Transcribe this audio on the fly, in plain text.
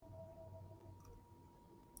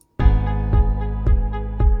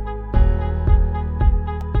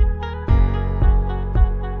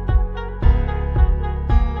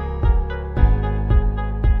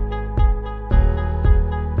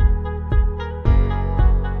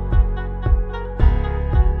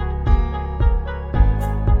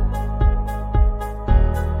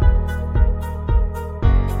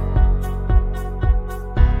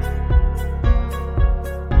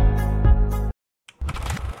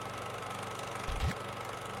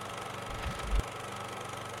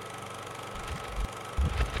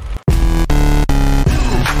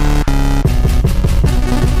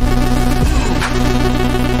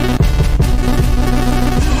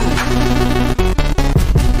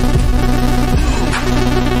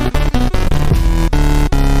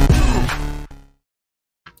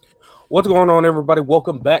What's going on, everybody?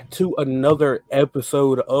 Welcome back to another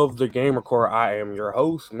episode of the Gamer Core. I am your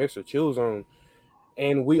host, Mr. Chillzone,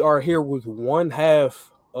 and we are here with one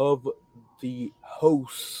half of the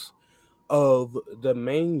hosts of the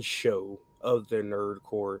main show of the Nerd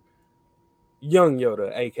Core, Young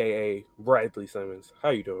Yoda, aka Bradley Simmons. How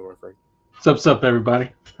you doing, my friend? What's up,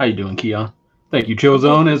 everybody? How you doing, Keon? Thank you, I'm doing-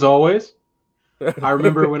 Chillzone, as always. I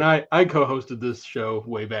remember when I co-hosted this show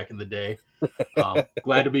way back in the day.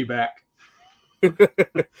 Glad to be back.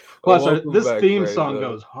 Plus, Welcome this back, theme Brad. song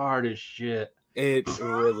goes hard as shit. It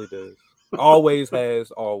really does. Always has,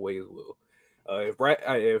 always will. If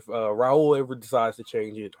Raul ever decides to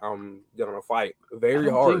change it, I'm gonna fight very I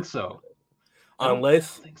don't hard. think so.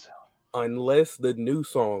 Unless I don't think so. unless the new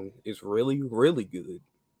song is really, really good,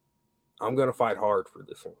 I'm gonna fight hard for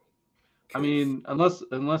this one. I mean, unless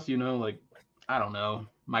like, I don't know,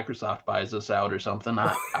 Microsoft buys us out or something.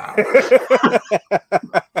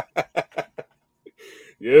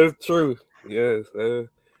 Yes, true. Yes, I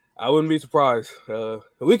wouldn't be surprised.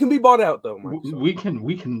 We can be bought out though, Microsoft.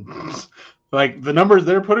 we can, like the numbers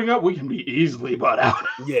they're putting up, we can be easily bought out.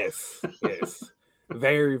 Yes,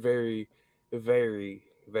 very, very, very,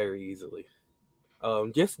 very easily.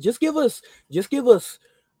 Just give us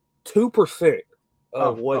 2%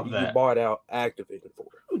 of what you bought out Activision for.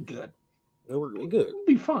 We're good. We're good. We'll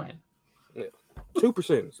be fine. Yeah,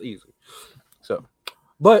 2% is easy. So,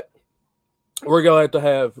 but we're glad to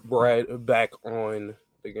have Brad back on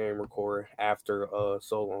the Gamer Core after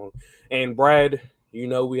so long. And Brad, you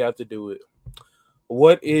know we have to do it.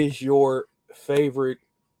 What is your favorite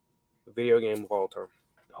video game of all time?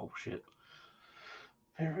 Oh shit.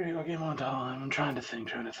 Favorite video game on time. I'm trying to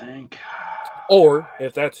think. Or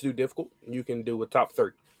if that's too difficult, you can do a top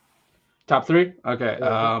 3. Top 3? Okay.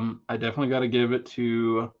 I definitely got to give it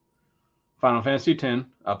to Final Fantasy X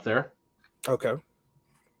up there. Okay.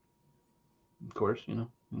 Of course, you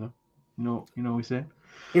know we say.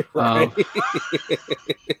 Right.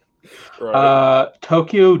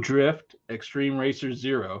 Tokyo Drift Extreme Racer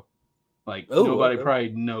Zero. Like nobody okay. probably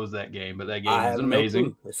knows that game, but that game is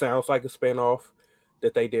amazing. No, it sounds like a spinoff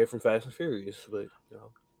that they did from Fast and Furious, but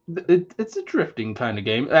it's a drifting kind of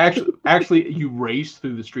game. Actually, you race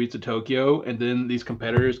through the streets of Tokyo, and then these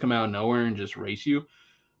competitors come out of nowhere and just race you.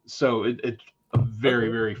 So it's a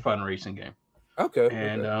very very fun racing game. Okay.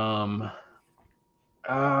 And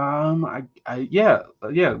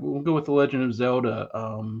we'll go with The Legend of Zelda,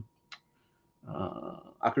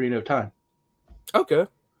 Ocarina of Time. Okay.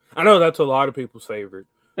 I know that's a lot of people's favorite.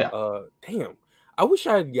 Yeah. Damn. I wish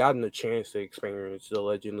I had gotten a chance to experience the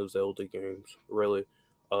Legend of Zelda games, really,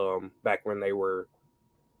 back when they were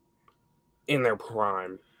in their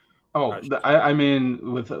prime. Oh, I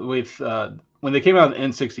mean, with when they came out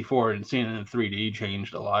in N64 and seeing it in 3D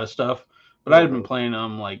changed a lot of stuff. But I had been playing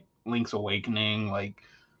them like Link's Awakening, like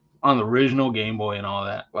on the original Game Boy and all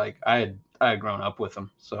that. Like I had grown up with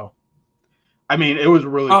them, so. I mean, it was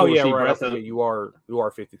really cool to see Breath of... You are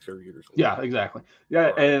 53 years old. Yeah, exactly.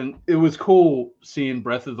 Yeah, right. And it was cool seeing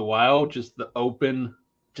Breath of the Wild. Just the open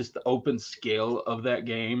scale of that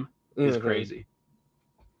game is crazy.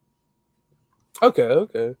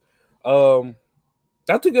 Okay.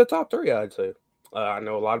 That's a good top 3, I'd say. I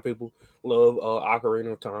know a lot of people love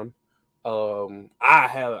Ocarina of Time. I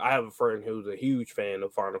have a friend who's a huge fan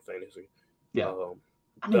of Final Fantasy. Yeah,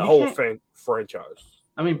 the whole franchise.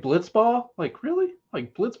 I mean, Blitzball, like really?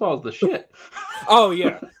 Like Blitzball is the shit. Oh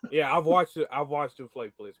yeah. I've watched it. I've watched him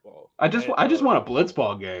play Blitzball. I just want a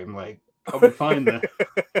Blitzball game. Like I'll be fine then.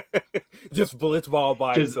 Just Blitzball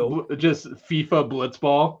by itself. Just FIFA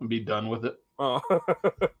Blitzball and be done with it.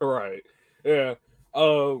 Right. Yeah.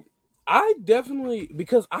 I definitely,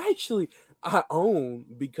 because I own,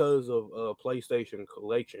 because of PlayStation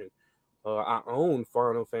Collection. I own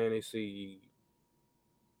Final Fantasy.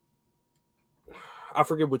 I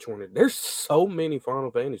forget which one. There's so many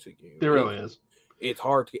Final Fantasy games. There really is. It's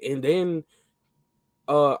hard to. And then,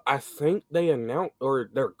 I think they announced, or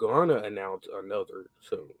they're gonna announce another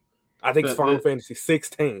soon. I think it's Final Fantasy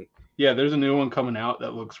 16. Yeah, there's a new one coming out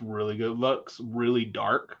that looks really good. Looks really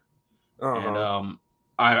dark, and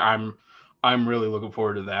I'm really looking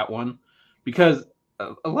forward to that one because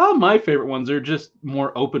a lot of my favorite ones are just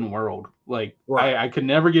more open world. Like I could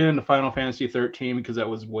never get into Final Fantasy 13 because that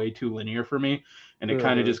was way too linear for me. And it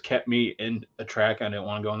kind of just kept me in a track. I didn't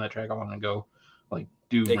want to go on that track. I wanted to go like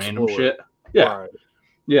do random shit. Yeah. Right.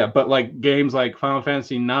 Yeah. But like games like Final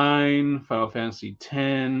Fantasy 9, Final Fantasy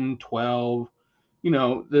 10, 12,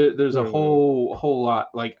 there's a whole lot.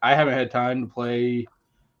 Like I haven't had time to play,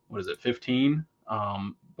 15?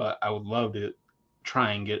 But I would love to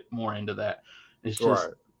try and get more into that. It's just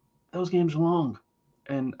those games are long.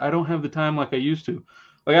 and I don't have the time like I used to.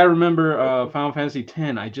 Like I remember Final Fantasy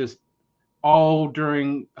X. I just all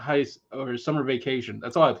during summer vacation.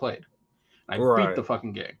 That's all I played. I beat the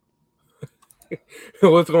fucking game.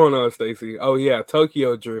 What's going on, Stacy? Oh yeah,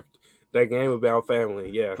 Tokyo Drift, that game about family.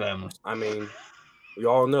 Yeah, family. I mean, we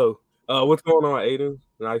all know. What's going on, Aiden?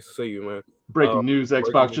 Nice to see you, man. Breaking news: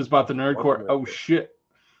 Xbox just bought the Nerdcore. Oh shit!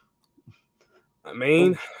 I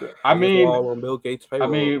mean, all on Bill Gates'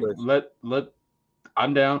 payroll.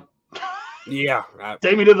 I'm down. Yeah,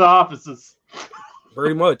 take me to the offices.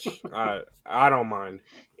 Pretty much. I don't mind.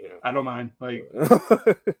 I don't mind. Like,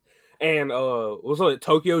 and what's it?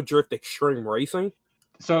 Tokyo Drift Extreme Racing.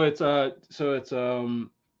 So it's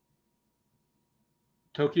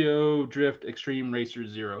Tokyo Drift Extreme Racer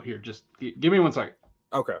 0. Here, just give me 1 second.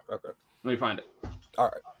 Okay. Let me find it.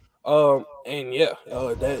 All right. And yeah,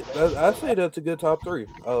 I'd say that's a good top 3.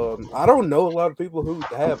 I don't know a lot of people who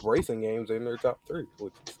have racing games in their top 3,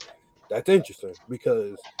 which that's interesting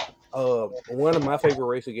because one of my favorite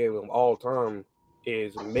racing games of all time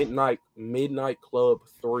is Midnight Club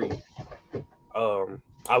 3.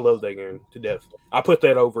 I love that game to death. I put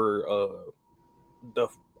that over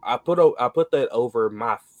I put that over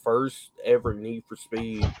my first ever Need for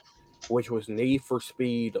Speed, which was Need for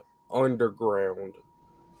Speed Underground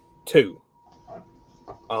 2.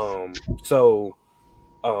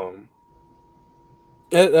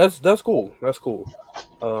 That's cool. That's cool.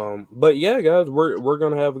 But yeah, guys, we're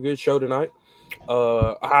gonna have a good show tonight.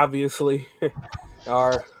 Obviously,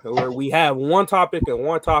 we have one topic and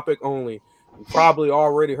one topic only. You probably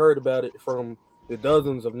already heard about it from the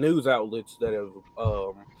dozens of news outlets that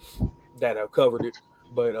have covered it,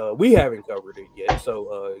 but we haven't covered it yet.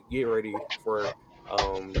 So get ready for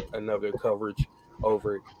another coverage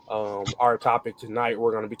over it. Our topic tonight,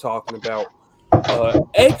 we're going to be talking about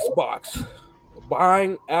Xbox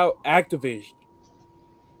buying out Activision.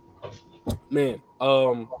 Man,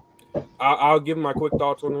 I'll give my quick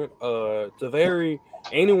thoughts on it.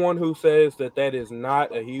 Anyone who says that is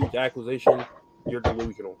not a huge acquisition, you're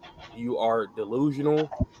delusional. You are delusional.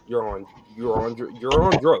 You're on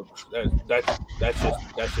drugs.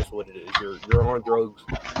 That's just what it is. You're on drugs.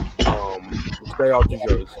 Stay off the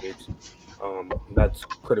drugs, kids. That's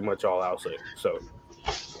pretty much all I'll say. So,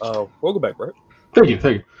 welcome back, Brett. Thank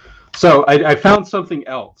you. So I found something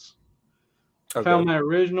else. I found my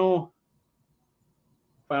original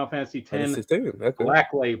Final Fantasy X Black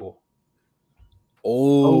Label.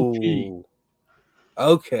 Oh,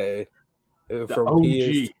 okay. From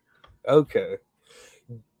OG. Okay.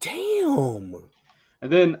 Damn.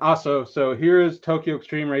 And then also, so here is Tokyo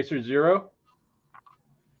Extreme Racer 0.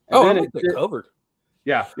 And then it's covered.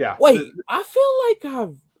 Yeah. Wait, I feel like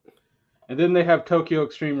I've. And then they have Tokyo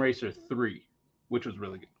Extreme Racer 3, which was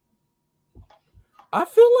really good. I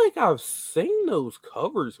feel like I've seen those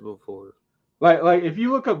covers before. Like if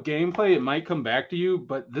you look up gameplay, it might come back to you.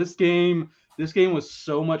 But this game was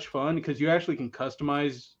so much fun because you actually can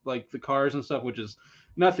customize like the cars and stuff, which is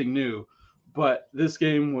nothing new. But this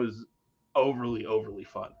game was overly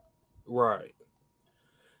fun. Right.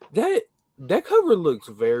 That cover looks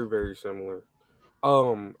very, very similar.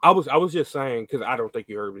 I was just saying because I don't think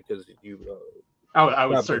you heard because you. I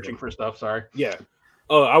was searching for stuff. Sorry. Yeah.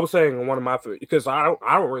 I was saying one of my because I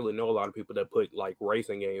don't really know a lot of people that put like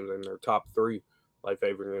racing games in their top 3 like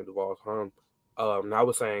favorite games of all time. And I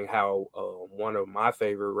was saying how one of my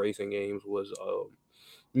favorite racing games was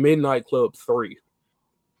Midnight Club 3.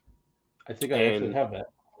 I think I actually have that.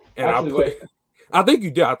 And I think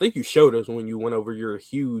you did. I think you showed us when you went over your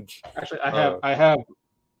huge. Actually, I have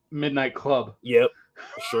Midnight Club. Yep,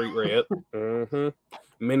 Street Red. Mm-hmm.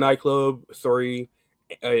 Midnight Club 3.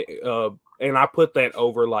 And I put that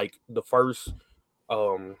over like the first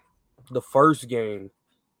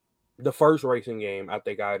racing game I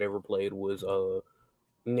think I had ever played was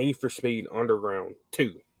Need for Speed Underground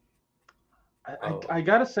 2. I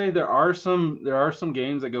gotta say there are some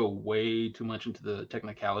games that go way too much into the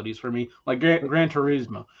technicalities for me, like Gran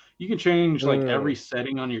Turismo. You can change like every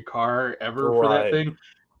setting on your car ever for that thing.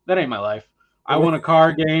 That ain't my life. I want a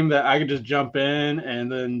car game that I can just jump in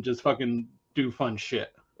and then just fucking do fun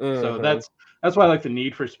shit. So that's why I like the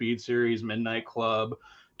Need for Speed series, Midnight Club,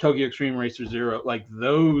 Tokyo Extreme Racer 0. Like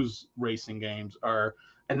those racing games are,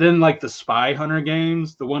 and then like the Spy Hunter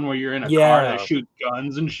games, the one where you're in a car that shoots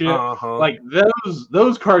guns and shit. Like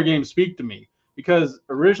those car games speak to me because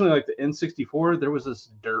originally like the N64, there was this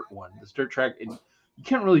dirt track, and you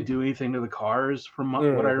can't really do anything to the cars from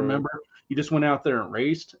what I remember. You just went out there and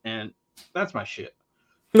raced, and that's my shit.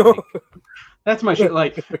 Like, that's my shit.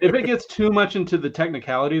 Like, if it gets too much into the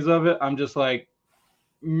technicalities of it, I'm just like,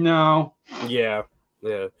 no. Yeah.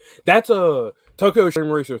 Yeah, that's a Tokyo Extreme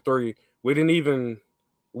Racer 3. We didn't even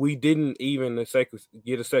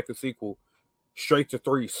get a second sequel. Straight to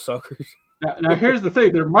 3, suckers. Now here's the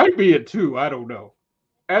thing: there might be a 2. I don't know,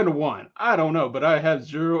 and a 1. I don't know, but I have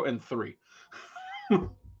 0 and 3.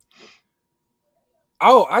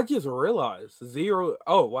 Oh, I just realized 0.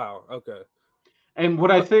 Oh, wow. Okay. And what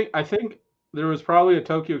I think there was probably a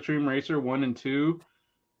Tokyo Extreme Racer 1 and 2,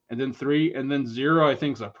 and then 3, and then 0. I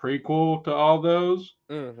think is a prequel to all those.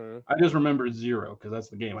 Mm-hmm. I just remember 0 because that's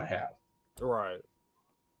the game I have. Right.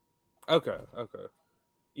 Okay.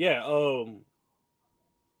 Yeah.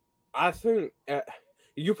 I think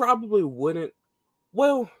you probably wouldn't.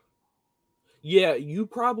 Well, yeah, you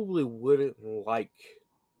probably wouldn't like.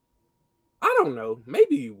 I don't know.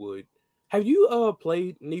 Maybe you would. Have you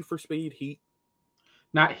played Need for Speed Heat?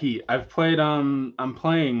 Not Heat. I've played. I'm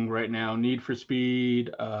playing right now. Need for Speed.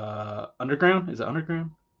 Underground. Is it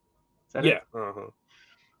Underground? Is that Yeah. it?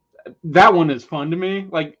 That one is fun to me.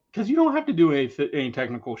 Like, because you don't have to do any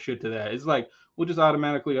technical shit to that. It's like we'll just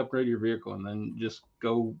automatically upgrade your vehicle and then just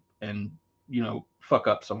go and fuck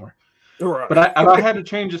up somewhere. Right. But I had to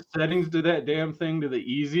change the settings to that damn thing to the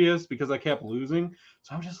easiest because I kept losing.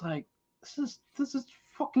 So I'm just like, this is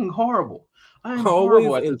fucking horrible. I'm always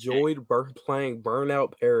horrible at this enjoyed playing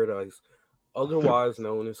Burnout Paradise, otherwise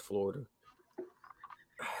known as Florida.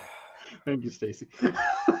 Thank you, Stacy.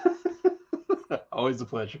 Always a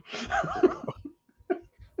pleasure.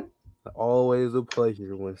 Always a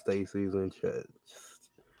pleasure when Stacy's in chat.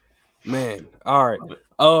 Man, all right.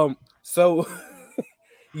 So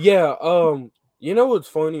yeah, you know what's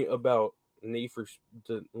funny about Need for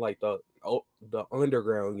the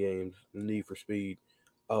underground games, Need for Speed?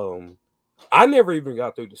 I never even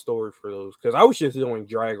got through the story for those because I was just doing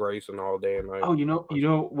drag racing all day and night. Oh, you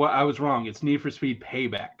know what? I was wrong. It's Need for Speed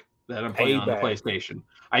Payback that I'm playing on the PlayStation.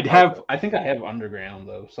 I think I have Underground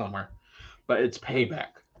though somewhere, but it's Payback.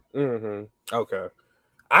 Mm-hmm. Okay.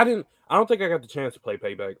 I don't think I got the chance to play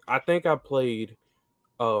Payback. I think I played.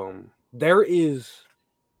 There is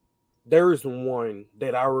one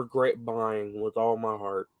that I regret buying with all my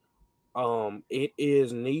heart. It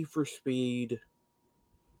is Need for Speed.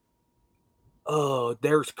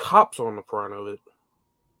 There's cops on the front of it.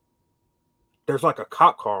 There's like a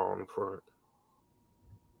cop car on the front.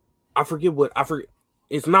 I forget.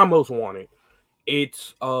 It's not Most Wanted.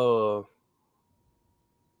 It's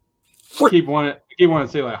Keep wanting to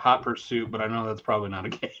say like Hot Pursuit, but I know that's probably not a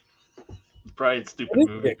game. It's probably a stupid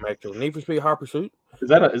movie. Need for Speed Hot Pursuit. Is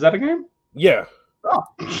that a game? Yeah.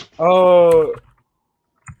 Oh.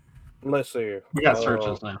 Let's see. We got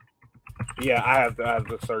searches now. Yeah, I have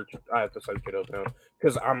to search. I have to search it up now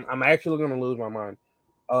because I'm actually gonna lose my mind.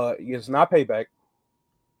 It's not Payback.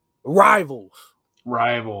 Rivals.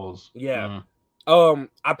 Yeah.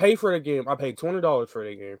 I paid for the game. I paid $20 for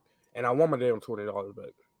the game, and I want my damn $20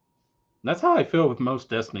 back. That's how I feel with most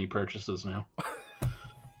Destiny purchases now.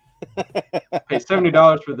 Pay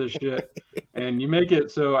 $70 for this shit, and you make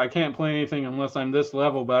it so I can't play anything unless I'm this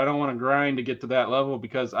level, but I don't want to grind to get to that level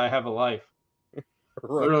because I have a life.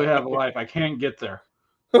 Right. Literally have a life. I can't get there.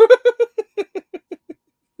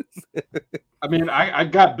 I mean, I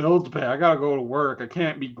got bills to pay. I gotta go to work. I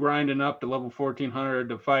can't be grinding up to level 1400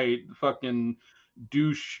 to fight fucking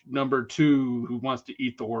douche number 2 who wants to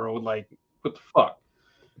eat the world. Like, what the fuck?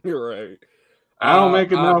 You're right. I don't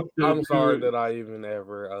make enough. I'm sorry that I even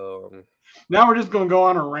ever. Now we're just gonna go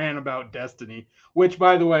on a rant about Destiny, which,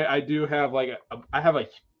 by the way, I do have I have a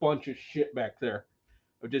bunch of shit back there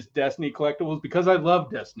of just Destiny collectibles because I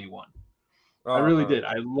love Destiny 1. I really did.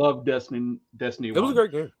 I love Destiny 1. It was a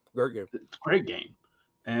great game. Great game. It's a great game.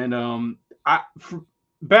 And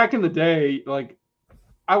back in the day, like,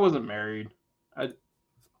 I wasn't married.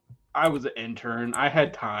 I was an intern. I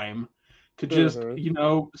had time to just,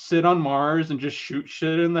 sit on Mars and just shoot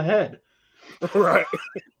shit in the head. Right.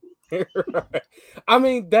 Right. I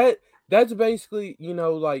mean, that's basically,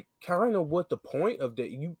 like kind of what the point of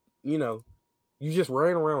that. You just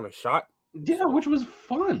ran around and shot. Yeah, which was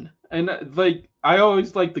fun. And like, I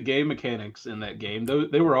always liked the game mechanics in that game.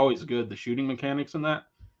 They were always good. The shooting mechanics in that,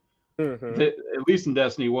 at least in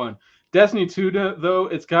Destiny 1. Destiny 2, though,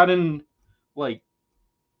 it's gotten like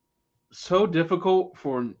so difficult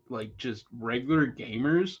for like just regular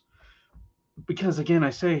gamers because, again, I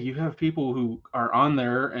say you have people who are on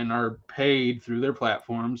there and are paid through their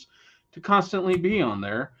platforms to constantly be on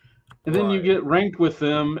there. And then you get ranked with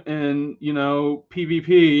them in,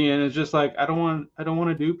 PvP, and it's just like I don't want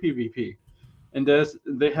to do PvP. And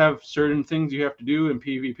they have certain things you have to do in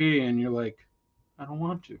PvP, and you're like, I don't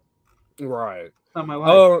want to. Right. It's not my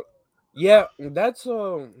life. Yeah, that's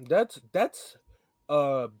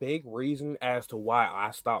a big reason as to why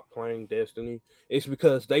I stopped playing Destiny is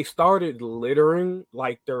because they started littering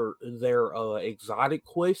like their exotic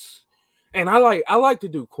quests, and I like to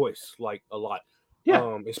do quests like a lot,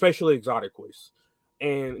 especially exotic quests,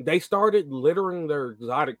 and they started littering their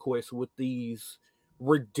exotic quests with these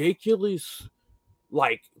ridiculous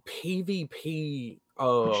like PvP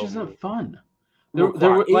which isn't fun. There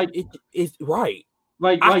require were like it's right. I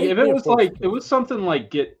like if hate it being was forced like to it do was something like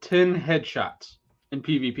get 10 headshots in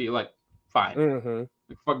PvP, like fine, that.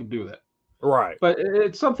 like, fucking do that. Right. But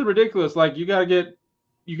it's something ridiculous. Like you gotta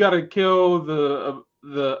kill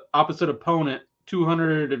the opposite opponent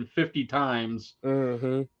 250 times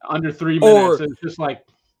under 3 minutes. Or And it's just like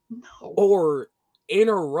no. or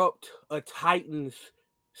interrupt a Titan's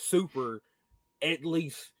super at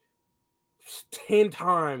least 10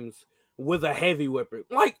 times with a heavy weapon.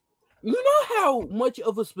 Like, you know how much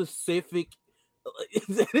of a specific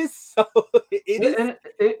it is so it is And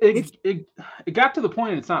it's it got to the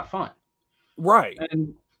point it's not fun. right.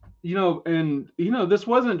 And this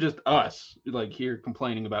wasn't just us like here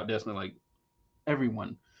complaining about Destiny, like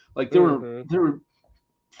everyone. Like there were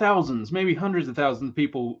thousands, maybe hundreds of thousands of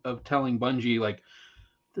people of telling Bungie like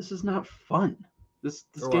this is not fun. This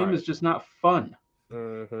game is just not fun.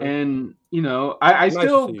 And I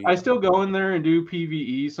still go in there and do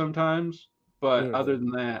PvE sometimes, but other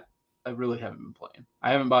than that, I really haven't been playing.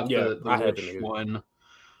 I haven't bought the Witch one.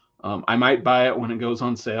 I might buy it when it goes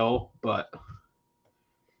on sale, but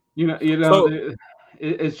So,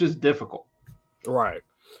 it's just difficult. Right.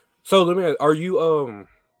 So let me ask, are you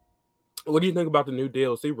what do you think about the new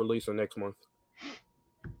DLC releasing next month?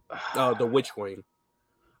 The Witch Queen.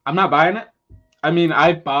 I'm not buying it. I mean,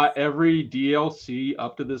 I bought every DLC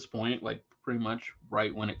up to this point, like pretty much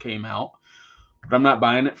right when it came out. But I'm not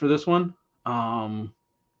buying it for this one.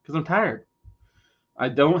 Because I'm tired. I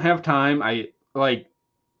don't have time.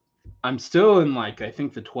 I'm still in like I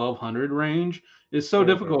think the 1200 range. It's so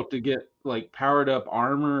difficult to get like powered up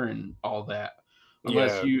armor and all that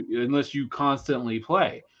unless you constantly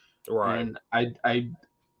play. Right. And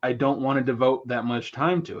I don't want to devote that much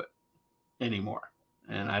time to it anymore.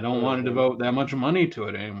 And I don't want to devote that much money to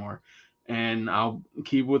it anymore. And I'll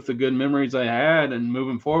keep with the good memories I had, and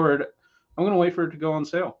moving forward, I'm going to wait for it to go on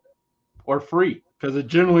sale or free because it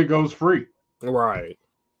generally goes free. Right.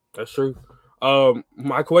 That's true.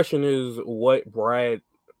 My question is, what Brad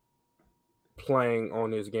playing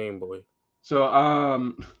on his Game Boy? So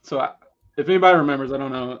if anybody remembers, I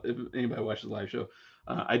don't know if anybody watches the live show.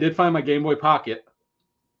 I did find my Game Boy Pocket,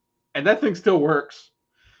 and that thing still works.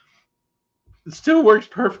 It still works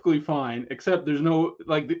perfectly fine, except there's no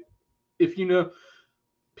if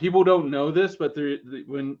people don't know this, but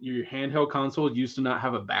when your handheld console used to not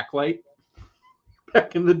have a backlight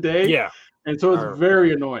back in the day, and so it's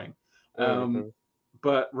very annoying.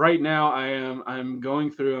 But right now I'm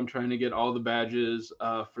going through. I'm trying to get all the badges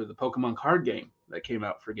for the Pokemon card game that came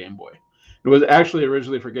out for Game Boy. It was actually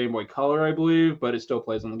originally for Game Boy Color, I believe, but it still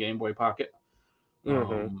plays on the Game Boy Pocket.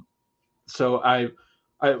 So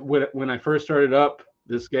when I first started up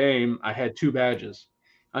this game, I had 2 badges.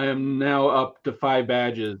 I am now up to 5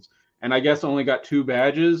 badges, and I guess I only got 2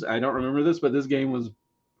 badges. I don't remember this, but this game's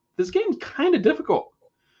kind of difficult.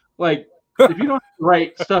 Like if you don't have the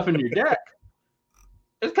right stuff in your deck,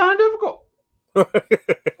 it's kind of difficult.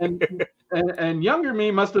 and younger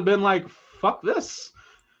me must have been like, "Fuck this."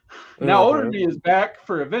 Now older me is back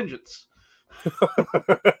for a vengeance.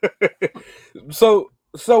 So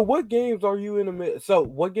what games are you in the mid? So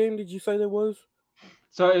what game did you say that was?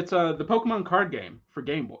 So it's the Pokemon card game for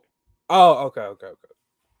Game Boy. Oh, okay.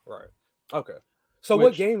 Right. Okay. So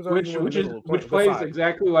what games are you in the middle of playing? Which plays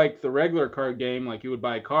exactly like the regular card game, like you would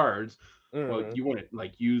buy cards. Well, you wouldn't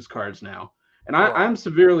like use cards now. And I'm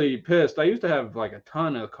severely pissed. I used to have like a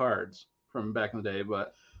ton of cards from back in the day,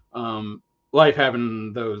 but life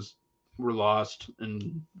having those were lost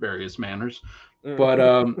in various manners. But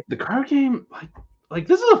the card game, like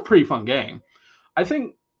this is a pretty fun game. I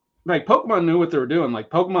think like Pokemon knew what they were doing.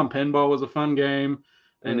 Like Pokemon Pinball was a fun game.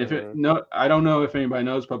 And I don't know if anybody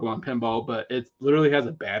knows Pokemon Pinball, but it literally has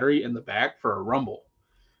a battery in the back for a rumble.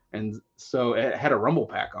 And so it had a rumble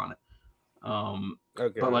pack on it.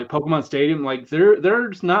 But like Pokemon Stadium, like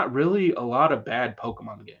there's not really a lot of bad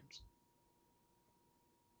Pokemon games.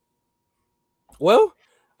 Well,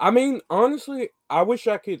 I mean, honestly, I wish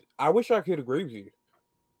I could agree with you.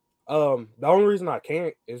 The only reason I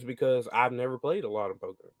can't is because I've never played a lot of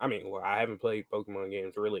Pokemon. I mean, well, I haven't played Pokemon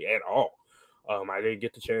games really at all. I didn't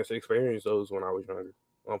get the chance to experience those when I was younger.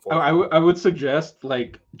 Unfortunately, I would suggest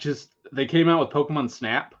just they came out with Pokemon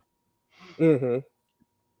Snap. Mm-hmm.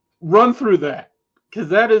 Run through that because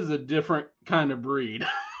that is a different kind of breed.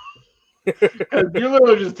 Because you're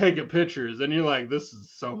literally just taking pictures and you're like, this is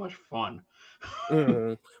so much fun.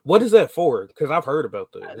 Mm-hmm. What is that for? Because I've heard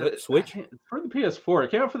about this. Is that Switch? It's for the PS4.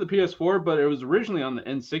 It came out for the PS4, but it was originally on the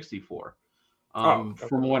N64. Oh, From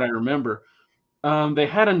okay. what I remember. They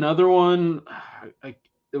had another one.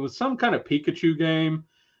 It was some kind of Pikachu game,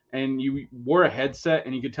 and you wore a headset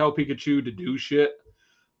and you could tell Pikachu to do shit.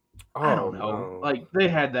 I Oh don't know. no. Like they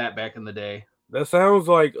had that back in the day. That sounds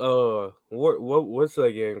like what's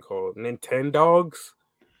that game called? Nintendogs?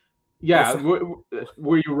 Yeah, That's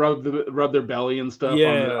where you rub their belly and stuff on the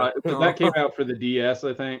yeah. because that came out for the DS,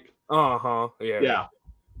 I think. Uh-huh. Yeah. Yeah,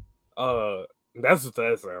 Uh that's what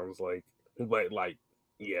that sounds like. But like,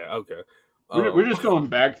 yeah, okay. we're just going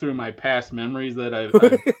back through my past memories that I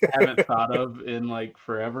haven't thought of in like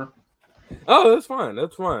forever. Oh, that's fine.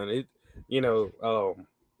 That's fine. It you know,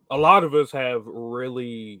 a lot of us have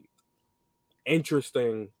really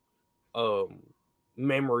interesting um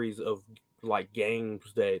memories of like games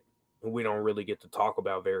that we don't really get to talk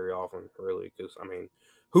about very often, really, because I mean,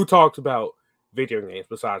 who talks about video games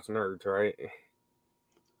besides nerds, right?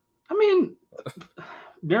 I mean,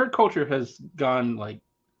 nerd culture has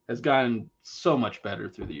gotten so much better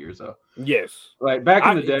through the years, though. Yes, Like back in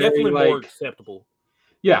I the day, definitely more like acceptable.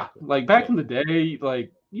 yeah, like back Yeah. in the day,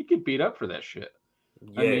 like you get beat up for that shit.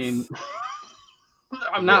 I mean, Yes,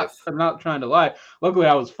 yes. I'm not trying to lie. Luckily,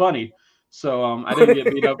 I was funny, so I didn't get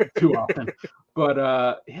beat up too often. But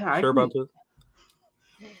yeah, I Sure about can.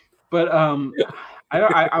 this? But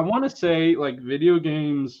I want to say like video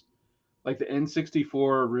games, like the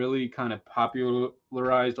N64, really kind of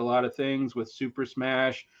popularized a lot of things with Super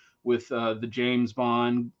Smash, with the James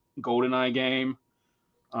Bond GoldenEye game.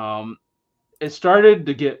 Um, it started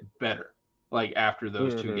to get better like after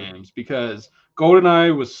those two Mm-hmm. games because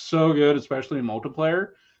GoldenEye was so good, especially in multiplayer,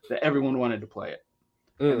 that everyone wanted to play it.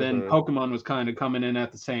 And then Mm-hmm. Pokemon was kind of coming in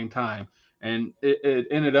at the same time, and it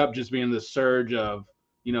ended up just being this surge of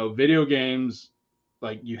video games.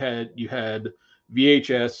 Like you had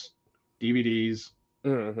VHS, DVDs,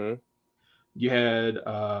 Mm-hmm. you had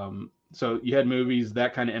so you had movies,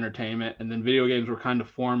 that kind of entertainment, and then video games were kind of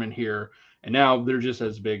forming here, and now they're just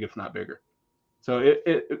as big, if not bigger. So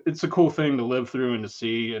it's a cool thing to live through and to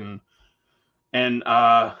see, and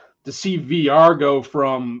to see VR go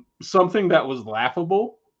from something that was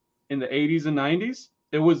laughable in the 80s and 90s.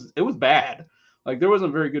 It was bad. Like there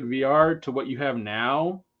wasn't very good VR to what you have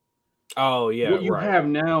now. Oh yeah, What you right. have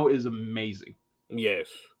now is amazing. Yes,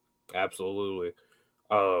 absolutely.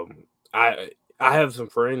 Um, I have some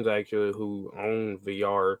friends actually who own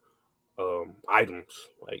VR items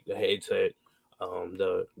like the headset, I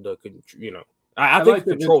I'd think like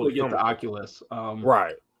the to controller eventually get come the with it. Oculus.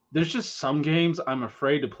 Right, There's just some games I'm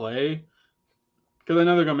afraid to play because I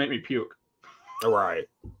know they're gonna make me puke. right,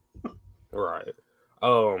 right.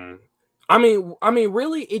 Um, I mean,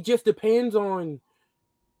 really, it just depends on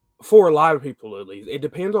for a lot of people at least. It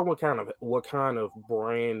depends on what kind of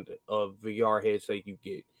brand of VR headset you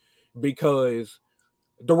get, because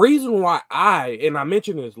the reason why I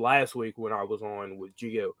mentioned this last week when I was on with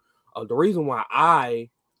Gio, the reason why I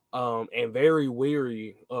am very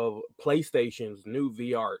weary of PlayStation's new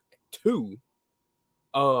VR 2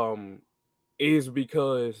 um is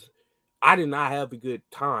because I did not have a good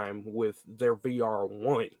time with their VR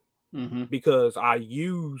 1 Mm-hmm. because I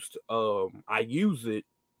used it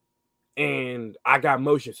and I got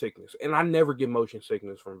motion sickness, and I never get motion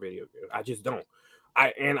sickness from video games. I just don't.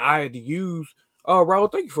 I had to use. Oh, Raul,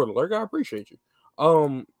 thank you for the lurk. I appreciate you.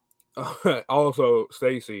 Um, also,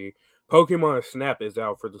 Stacy, Pokemon Snap is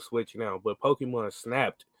out for the Switch now, but Pokemon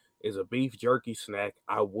Snapped is a beef jerky snack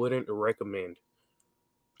I wouldn't recommend.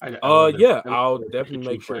 I love their, Yeah, I love I'll their definitely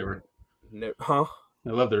Pikachu make sure. flavor. Huh? I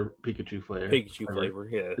love their Pikachu Pikachu flavor. flavor,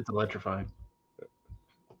 yeah. It's electrifying.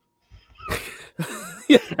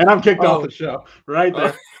 Yeah. And I'm kicked off the show right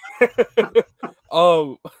there.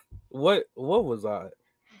 Um, what was I?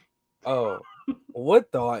 Oh,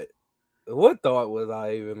 what thought? What thought was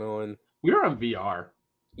I even on? We were on VR.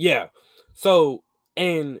 Yeah. So,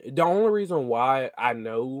 and the only reason why I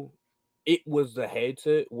know it was the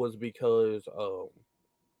headset was because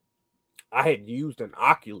I had used an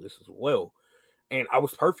Oculus as well, and I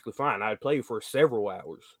was perfectly fine. I played for several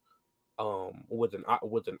hours with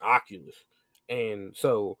an Oculus, and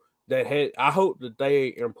so that head. I hope that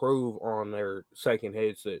they improve on their second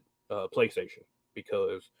headset, PlayStation,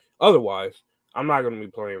 because otherwise I'm not going to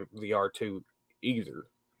be playing VR 2 either.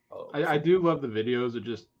 I do love the videos of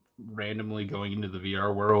just randomly going into the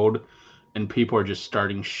VR world and people are just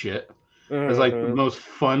starting shit. It's like the Mm-hmm. most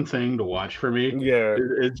fun thing to watch for me. Yeah.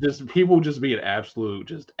 It's just people just being absolute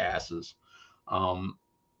just asses. Um,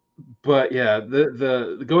 But yeah,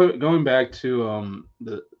 the going back to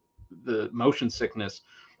the motion sickness,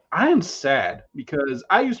 I am sad because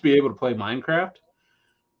I used to be able to play Minecraft.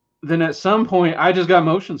 Then at some point, I just got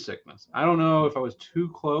motion sickness. I don't know if I was too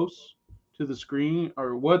close to the screen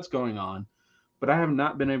or what's going on, but I have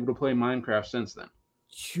not been able to play Minecraft since then.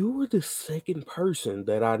 You are the second person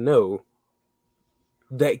that I know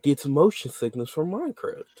that gets motion sickness from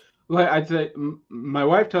Minecraft. Like I'd say, my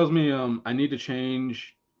wife tells me I need to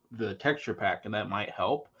change the texture pack, and that might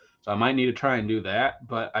help. So I might need to try and do that,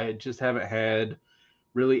 but I just haven't had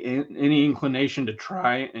really any inclination to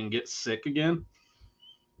try and get sick again.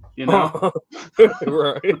 You know,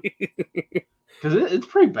 Right. because it's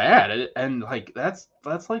pretty bad, and like that's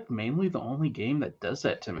like mainly the only game that does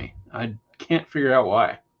that to me. I can't figure out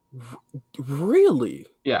why. Really?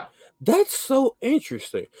 Yeah. That's so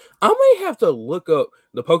interesting. I may have to look up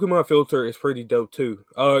the Pokemon filter is pretty dope too.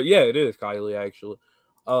 Yeah, it is, Kylie, actually.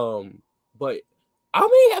 But I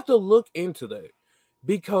may have to look into that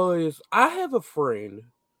because I have a friend,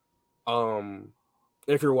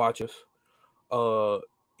 if you're watching this,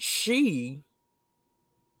 she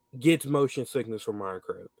gets motion sickness from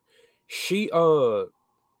Minecraft. She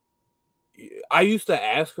I used to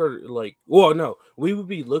ask her, like, well, no, we would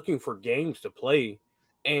be looking for games to play,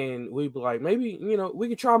 and we'd be like, maybe, we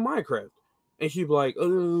could try Minecraft. And she'd be like,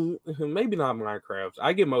 maybe not Minecraft.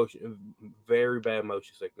 I get very bad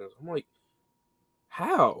motion sickness. I'm like,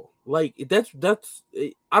 how? Like, that's,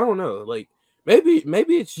 I don't know. Like, maybe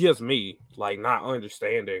it's just me, like, not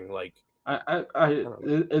understanding. Like, I don't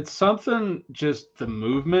know. It's something, just the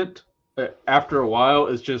movement after a while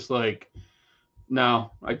is just like,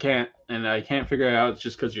 no, I can't, and I can't figure it out. It's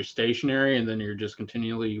just because you're stationary, and then you're just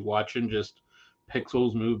continually watching just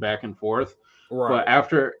pixels move back and forth. But Right.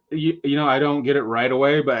 after I don't get it right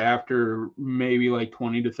away. But after maybe like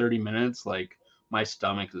 20 to 30 minutes, like my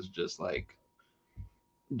stomach is just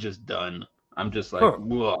done. I'm just like, Huh.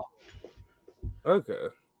 whoa. Okay.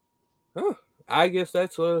 Huh. I guess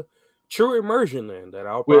that's a true immersion then that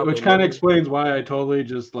I'll Which probably kind of never. explains why I totally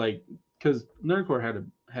just like, because Nerdcore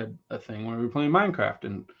had a thing where we were playing Minecraft,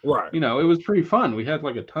 and Right. it was pretty fun. We had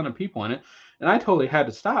like a ton of people in it, and I totally had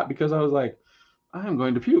to stop because I was like, I am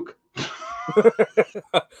going to puke.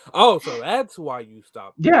 Oh, so that's why you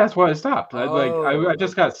stopped Yeah, playing. that's why I stopped. I Oh,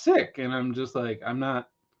 just got sick, and I'm just like, I'm not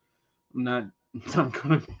I'm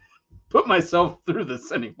gonna put myself through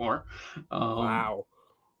this anymore. wow.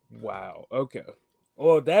 Wow. Okay.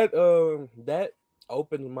 Well, that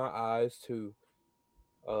opened my eyes to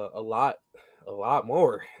a lot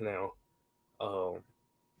more now. Um,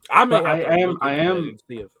 I may but have to look into that and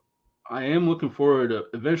see if. I am looking forward to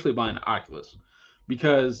eventually buying an Oculus,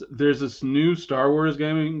 because there's this new Star Wars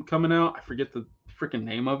game coming out. I forget the freaking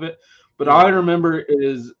name of it, but all I Mhm. remember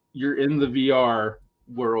is you're in the VR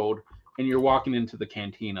world and you're walking into the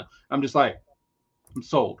cantina. I'm just like, I'm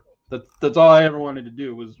sold. That's all I ever wanted to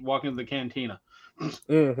do, was walk into the cantina.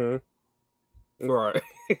 Mhm. Right.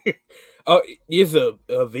 Oh, is a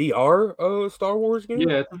VR Star Wars game?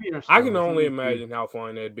 Yeah, it's a VR I Star can Wars. Let only me see, imagine how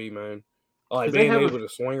fun that'd be, man. Like because being able to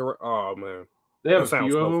swing around. Oh man, they have that a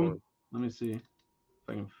sounds few of so them. fun. Let me see if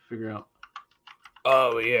I can figure out.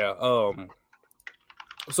 Oh yeah.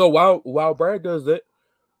 So while Brad does it,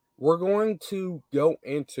 we're going to go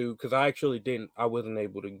into, because I wasn't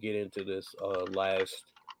able to get into this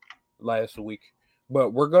last week,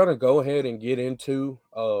 but we're gonna go ahead and get into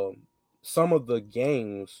some of the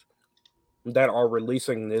games that are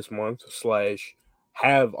releasing this month slash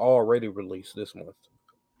have already released this month.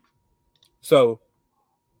 So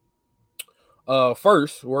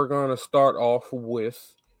first we're gonna start off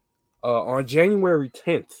with on January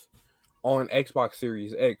 10th on Xbox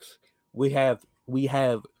Series X, we have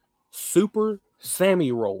Super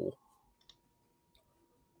Sammy Roll.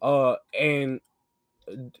 And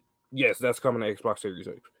yes, that's coming to Xbox Series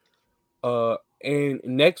X. And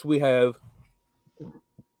next we have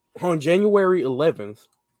on January 11th,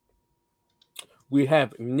 we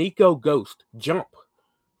have Nico Ghost Jump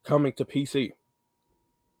coming to PC.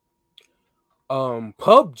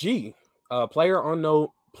 PUBG, Player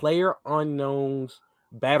Unknown's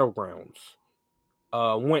Battlegrounds,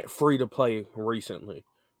 went free to play recently,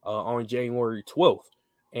 on January 12th,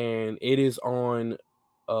 and it is on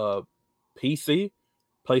PC,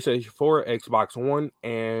 PlayStation 4, Xbox One,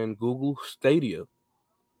 and Google Stadia.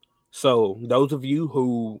 So those of you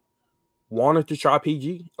who wanted to try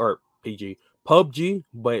PUBG,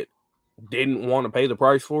 but didn't want to pay the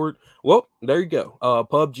price for it, well, there you go.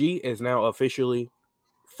 PUBG is now officially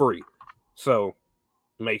free. So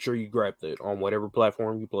make sure you grab that on whatever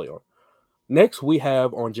platform you play on. Next, we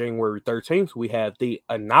have on January 13th, we have the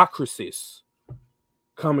Anacrysis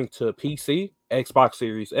coming to PC, Xbox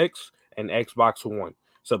Series X, and Xbox One.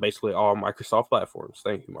 So basically all Microsoft platforms.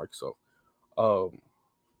 Thank you, Microsoft.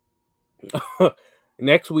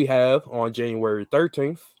 Next we have on January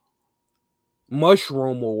 13th,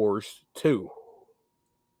 Mushroom Wars 2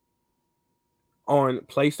 on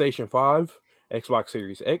PlayStation 5, Xbox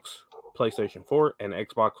Series X, PlayStation 4, and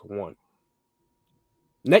Xbox One.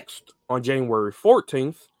 Next, on January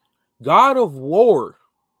 14th, God of War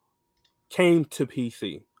came to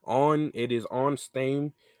PC. It is on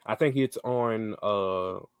Steam. I think it's on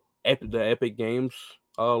the Epic Games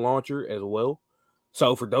launcher as well.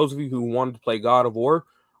 So for those of you who wanted to play God of War,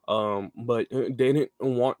 but didn't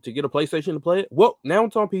want to get a PlayStation to play it, well, now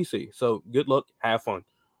it's on PC. So good luck, have fun.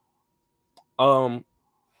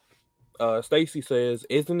 Stacy says,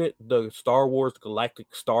 "Isn't it the Star Wars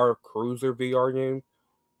Galactic Star Cruiser VR game?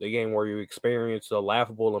 The game where you experience a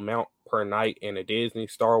laughable amount per night in a Disney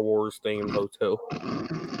Star Wars themed hotel."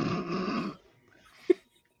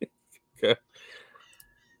 Okay.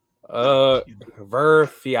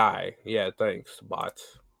 Verfi. Yeah, thanks,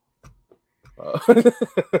 bots.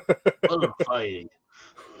 Fighting.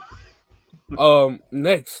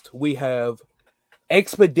 Next we have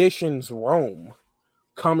Expeditions Rome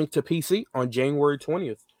coming to PC on January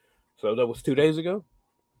 20th. So that was 2 days ago.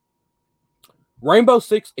 Rainbow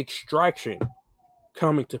Six Extraction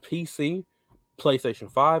coming to PC,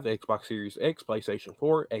 PlayStation 5, Xbox Series X, PlayStation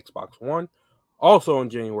 4, Xbox One, also on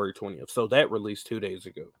January 20th. So that released 2 days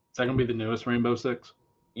ago. Is that going to be the newest Rainbow Six?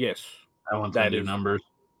 Yes. That one's going to do numbers.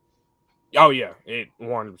 Oh, yeah. It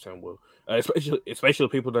 100% will. Especially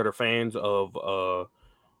people that are fans of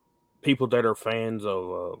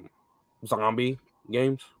zombie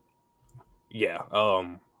games. Yeah.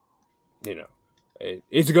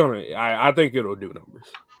 It's gonna. I think it'll do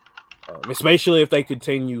numbers. Especially if they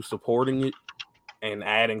continue supporting it and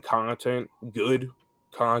adding good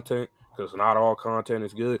content, because not all content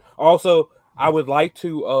is good. Also, I would like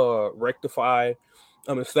to rectify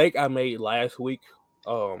a mistake I made last week.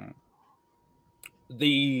 Where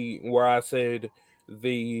I said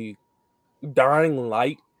the Dying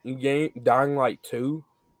Light 2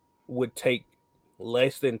 would take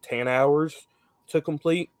less than 10 hours to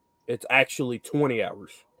complete. It's actually 20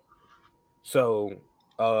 hours. So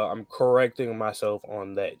I'm correcting myself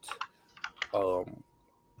on that.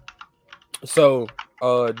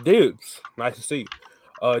 Dudes, nice to see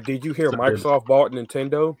you. Did you hear Microsoft bought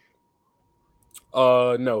Nintendo?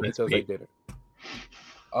 No, because they didn't.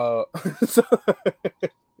 All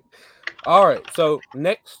right. So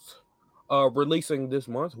next, releasing this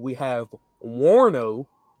month, we have Warno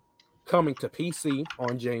coming to PC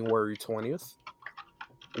on January 20th.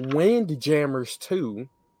 Windjammers 2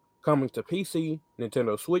 coming to PC,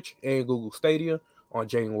 Nintendo Switch, and Google Stadia on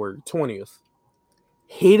January 20th.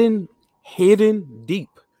 Hidden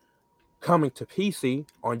Deep coming to PC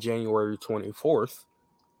on January 24th.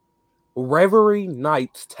 Reverie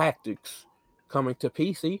Knights Tactics coming to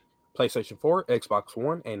PC, PlayStation 4, Xbox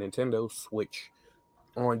One, and Nintendo Switch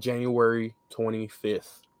on January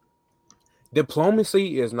 25th.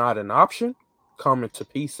 Diplomacy is Not an Option coming to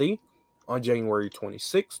PC on January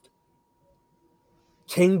 26th.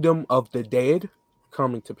 Kingdom of the Dead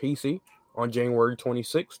coming to PC on January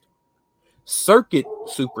 26th. Circuit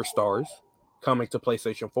Superstars coming to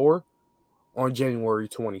PlayStation 4 on January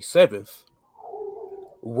 27th.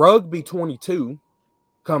 Rugby 22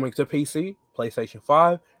 coming to PC, PlayStation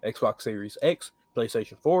 5, Xbox Series X,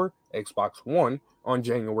 PlayStation 4, Xbox One on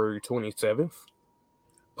January 27th.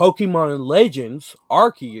 Pokemon Legends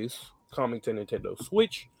Arceus coming to Nintendo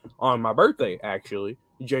Switch on my birthday, actually,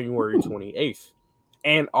 January 28th.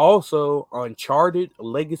 And also Uncharted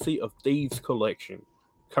Legacy of Thieves Collection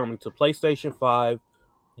coming to PlayStation 5,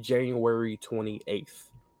 January 28th.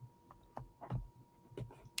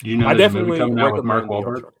 You know, I there's a movie definitely coming out with Mark recommend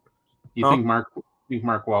Wahlberg. You think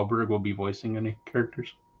Mark Wahlberg will be voicing any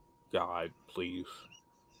characters? God, please.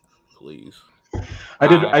 I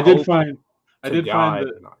did find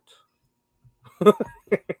that. Not.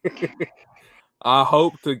 I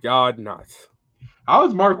hope to God not. How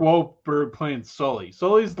is Mark Wahlberg playing Sully?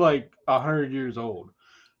 Sully's like 100 years old.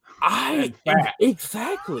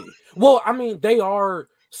 Exactly. Well, I mean, they are.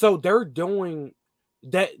 So they're doing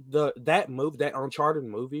that. That movie, that Uncharted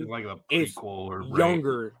movie, like a prequel or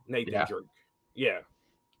younger Nathan Drake. Yeah.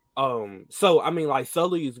 So I mean, like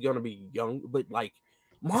Sully is gonna be young, but like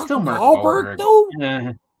Mark Wahlberg, though.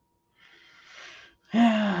 Yeah.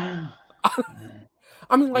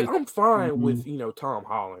 I mean, like I'm fine with Tom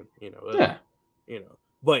Holland,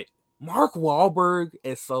 but Mark Wahlberg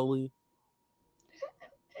as Sully.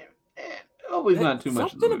 Always not too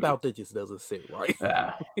much. Something about that just doesn't sit right.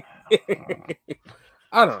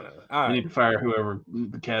 I don't know. I need to fire whoever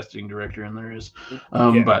the casting director in there is.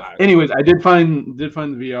 Yeah. But anyways, I did find the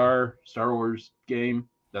VR Star Wars game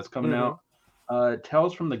that's coming out.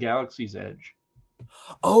 Tales from the Galaxy's Edge.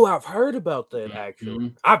 Oh, I've heard about that actually.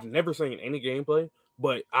 Mm-hmm. I've never seen any gameplay,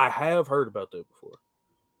 but I have heard about that before.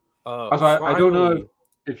 I don't know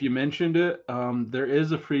if you mentioned it. There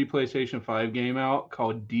is a free PlayStation 5 game out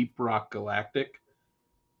called Deep Rock Galactic.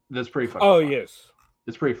 That's pretty fun. Oh, yes.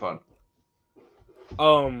 It's pretty fun.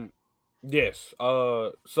 Yes.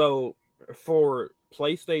 So for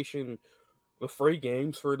PlayStation, the free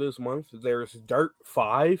games for this month, there's Dirt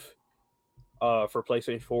 5 for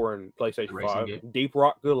PlayStation 4 and PlayStation 5, game. Deep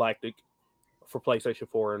Rock Galactic for PlayStation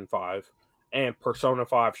 4 and 5, and Persona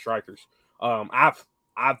 5 Strikers. I've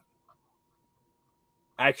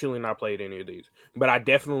actually not played any of these, but I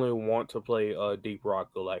definitely want to play Deep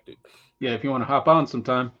Rock Galactic. Yeah, if you want to hop on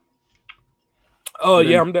sometime. Oh,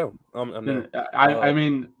 yeah, I'm down. I'm down. I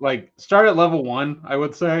mean, like, start at level 1, I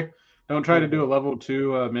would say. Don't try to do a level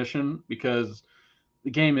 2 mission because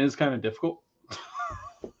the game is kind of difficult.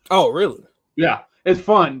 Oh, really? Yeah, it's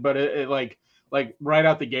fun, but it like right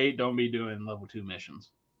out the gate, don't be doing level 2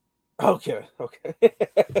 missions. Okay.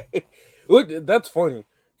 Look, that's funny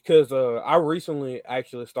because I recently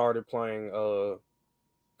actually started playing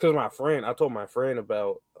because I told my friend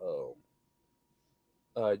about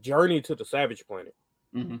Journey to the Savage Planet,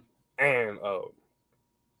 and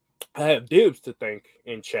I have Dibs to thank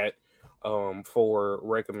in chat for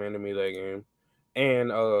recommending me that game,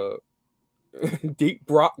 and Deep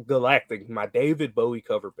Rock Galactic, my David Bowie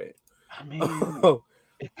cover band. I mean,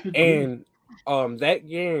 and that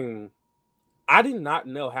game, I did not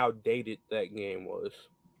know how dated that game was.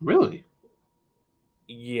 Really?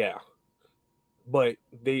 Yeah. But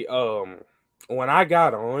the when I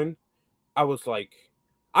got on, I was like,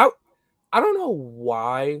 I don't know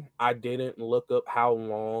why I didn't look up how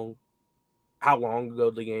long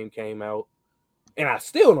ago the game came out, and I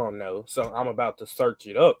still don't know. So I'm about to search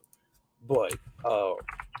it up. But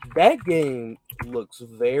that game looks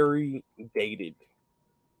very dated.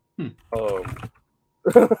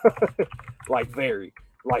 Like very,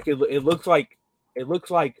 like it looks like a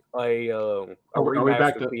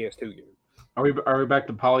remastered PS2 game. Are we back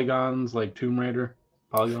to polygons like Tomb Raider?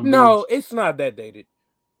 No, it's not that dated.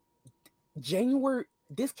 January.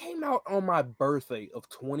 This came out on my birthday of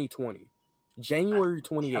 2020, January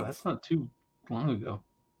 28th. Yeah, that's not too long ago.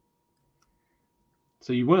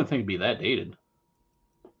 So you wouldn't think it'd be that dated.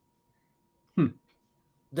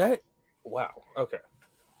 Wow. Okay.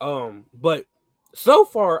 But so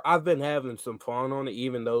far I've been having some fun on it,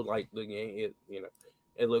 even though like the game,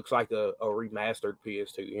 it looks like a remastered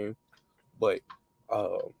PS2 game, but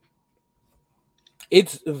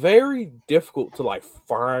it's very difficult to like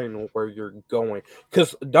find where you're going.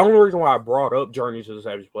 Because the only reason why I brought up Journey to the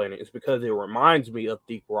Savage Planet is because it reminds me of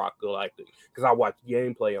Deep Rock Galactic, because I watched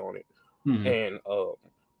gameplay on it, and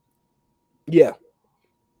yeah,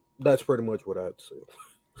 that's pretty much what I had to say.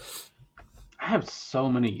 I have so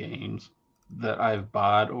many games that I've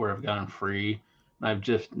bought or have gotten free, and I've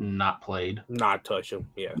just not played. Not touch them,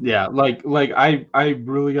 yeah. Yeah, like I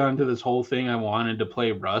really got into this whole thing. I wanted to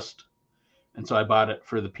play Rust, and so I bought it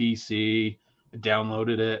for the PC. I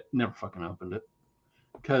downloaded it, never fucking opened it,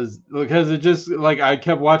 because it just like I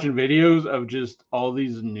kept watching videos of just all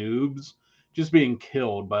these noobs just being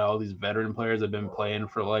killed by all these veteran players that have been playing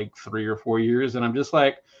for like 3 or 4 years, and I'm just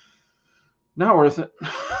like, not worth it.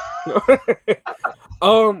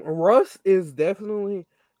 Rust is definitely.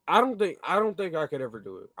 I don't think I could ever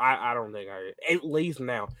do it. I don't think at least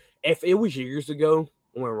now. If it was years ago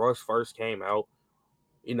when Rust first came out,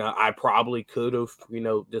 I probably could have,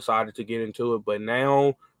 decided to get into it. But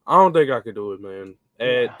now I don't think I could do it, man.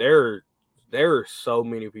 Yeah. There are so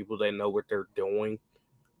many people that know what they're doing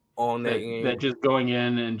on that game. That just going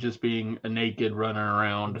in and just being a naked running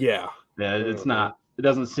around. Yeah. It's not. It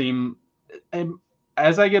doesn't seem. And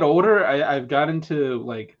as I get older, I've gotten to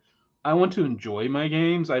like, I want to enjoy my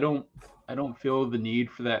games. I don't feel the need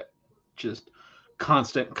for that just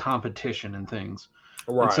constant competition and things.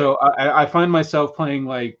 Right. And so I find myself playing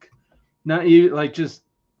like, not even like just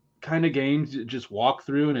kind of games you just walk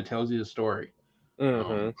through and it tells you a story.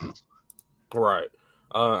 Right.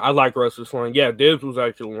 I like Rust's fun. Yeah, Dibs was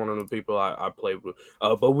actually one of the people I played with.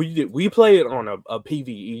 But we played on a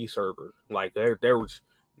PvE server. Like there was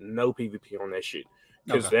no PvP on that shit.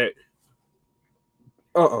 Because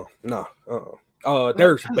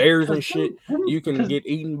there's bears and shit. You can get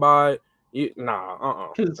eaten by.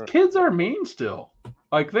 Because kids are mean still.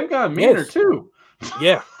 Like they got meaner too.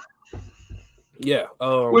 Yeah. Yeah.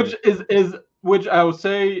 Which I will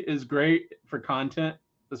say is great for content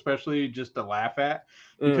especially just to laugh at,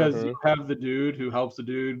 because you have the dude who helps the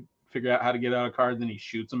dude figure out how to get out of a car, and then he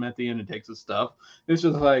shoots him at the end and takes his stuff. It's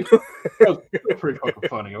just like, that was pretty fucking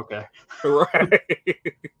funny. Okay. Right.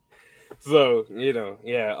 So,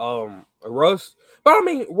 Rust. But I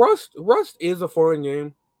mean, Rust is a fun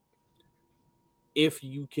game if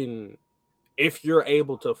you're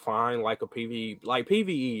able to find like a PvE, like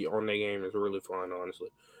PvE on the game is really fun, honestly,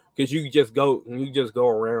 because you just go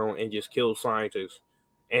around and just kill scientists.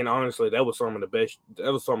 And honestly, that was some of the best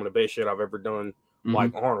shit I've ever done,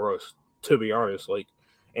 like on Rust, to be honest. Like,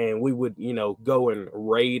 and we would go and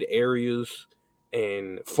raid areas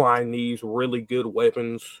and find these really good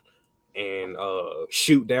weapons and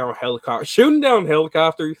shoot down helicopters. Shooting down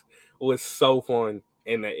helicopters was so fun,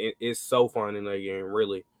 and it's so fun in that game,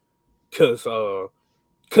 really. Cause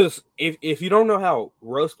if you don't know how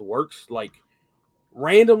Rust works, like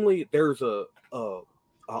randomly there's a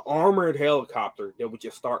armored helicopter that would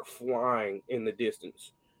just start flying in the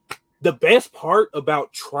distance. The best part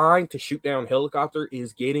about trying to shoot down helicopter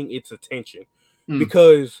is getting its attention,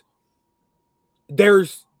 because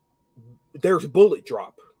there's bullet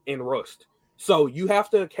drop in Rust. So you have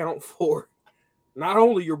to account for not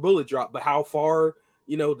only your bullet drop, but how far,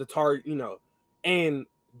 the target, and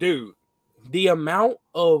dude, the amount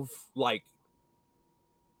of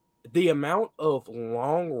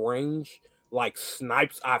long range like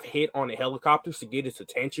snipes I've hit on the helicopters to get its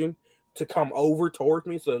attention to come over towards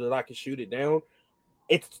me so that I can shoot it down.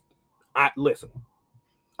 Listen,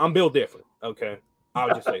 I'm built different. Okay. I'll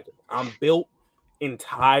just say that. I'm built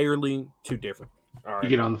entirely too different. All right. You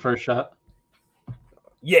get on the first shot?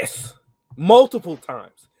 Yes. Multiple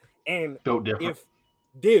times. And built different. If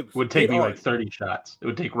Dibs would take me like 30 shots. It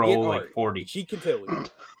would take Roll like 40. She can tell you.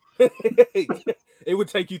 It would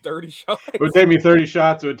take you 30 shots. It would take me 30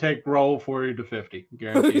 shots. It would take Roll 40 to 50.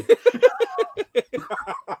 Guaranteed.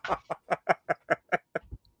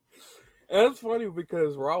 That's funny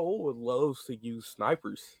because Raul loves to use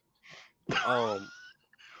snipers. I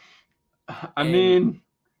mean,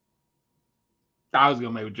 I was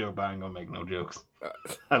gonna make a joke, but I ain't gonna make no jokes.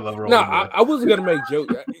 I love Raul. No, I wasn't gonna make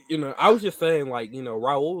jokes. I was just saying, like,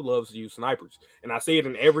 Raul loves to use snipers, and I see it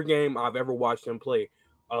in every game I've ever watched him play.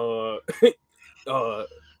 COD.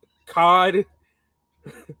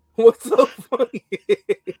 What's so funny?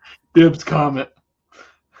 Dibs comment.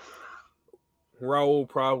 Raul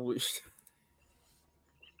probably.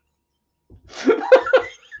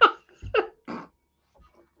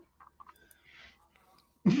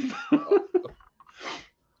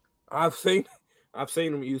 I've seen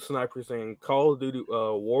him use snipers in Call of Duty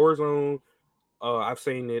Warzone. I've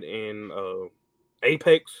seen it in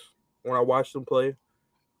Apex when I watched him play.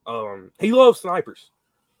 He loves snipers.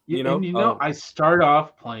 I start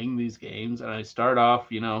off playing these games, and I start off,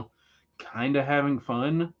 kind of having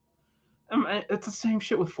fun. It's the same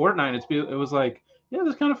shit with Fortnite. It was like, yeah,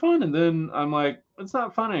 this is kind of fun, and then I'm like, it's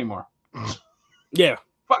not fun anymore. Yeah,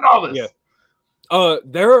 fuck all this. Yeah.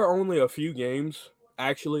 There are only a few games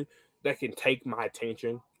actually that can take my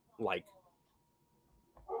attention. Like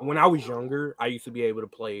when I was younger, I used to be able to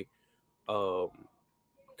play COD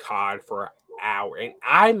for an hour, and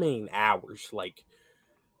I mean hours, like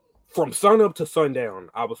from sun up to sundown.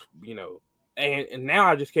 I was, and now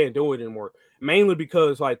I just can't do it anymore. Mainly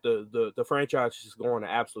because like the franchise is going to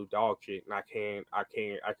absolute dog shit, and I can't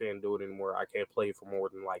do it anymore. I can't play for more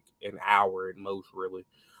than like an hour at most, really.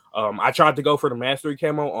 I tried to go for the mastery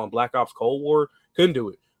camo on Black Ops Cold War, couldn't do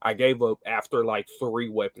it. I gave up after like 3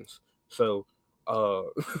 weapons. So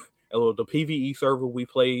the PvE server we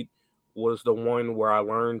played was the one where I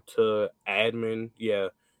learned to admin,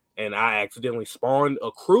 and I accidentally spawned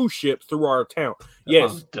a cruise ship through our town.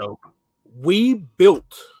 Yes, dope. We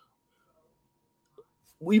built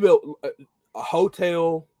a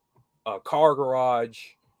hotel, a car garage,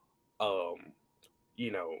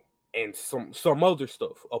 and some other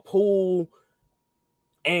stuff, a pool,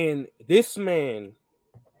 and this man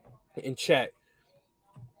in chat,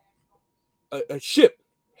 a ship.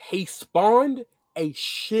 He spawned a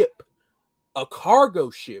ship, a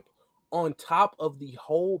cargo ship, on top of the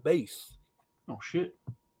whole base. Oh shit!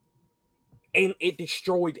 And it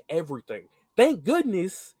destroyed everything. Thank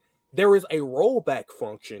goodness there is a rollback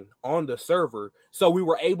function on the server, so we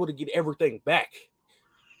were able to get everything back.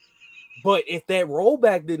 But if that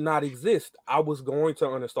rollback did not exist, I was going to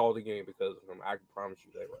uninstall the game because of him. I can promise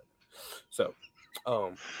you that right. So,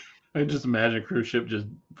 I just imagine a cruise ship just.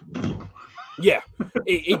 Yeah, and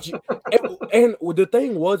the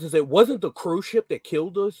thing is, it wasn't the cruise ship that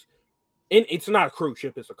killed us, and it's not a cruise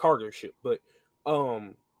ship; it's a cargo ship. But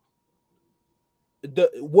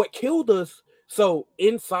what killed us? So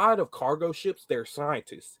inside of cargo ships, they're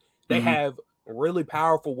scientists. They have really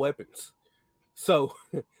powerful weapons. So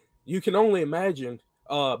you can only imagine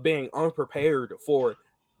being unprepared for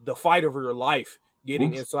the fight of your life,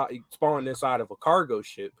 getting spawned inside of a cargo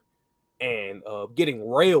ship and getting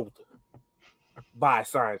railed by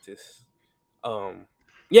scientists.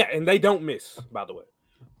 Yeah, and they don't miss, by the way.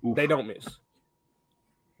 Oof. They don't miss.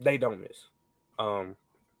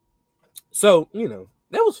 So,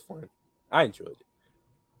 that was fun. I enjoyed it.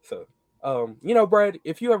 So, Brad,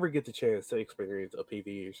 if you ever get the chance to experience a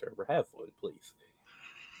PvE server, have fun, please.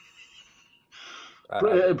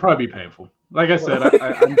 It'd probably be painful. Like I said,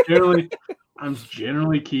 I'm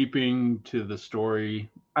generally keeping to the story.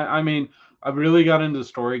 I mean, I really got into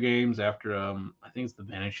story games after I think it's The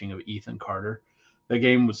Vanishing of Ethan Carter. The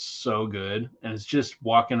game was so good, and it's just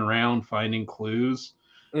walking around finding clues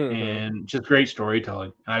and just great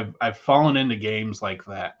storytelling. I've fallen into games like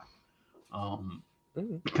that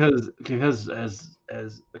because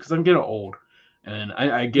I'm getting old, and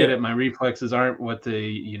I get it. My reflexes aren't what they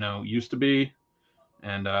used to be.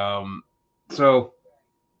 And so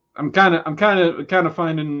I'm kind of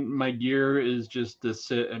finding my gear is just to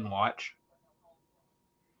sit and watch.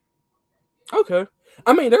 Okay.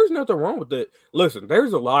 I mean, there's nothing wrong with it. Listen,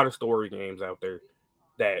 there's a lot of story games out there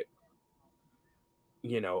that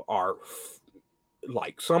are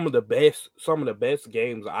like some of the best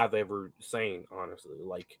games I've ever seen, honestly.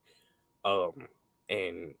 Like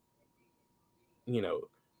and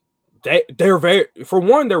they're very, for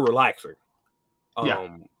one, they're relaxing.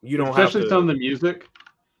 You don't especially have to, some of the music.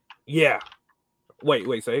 Yeah.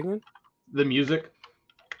 Wait, say again? The music.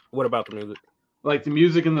 What about the music? Like the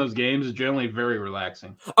music in those games is generally very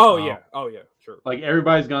relaxing. Oh yeah, sure. Like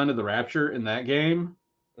Everybody's Gone to the Rapture in that game.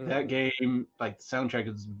 That game, like the soundtrack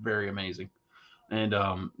is very amazing, and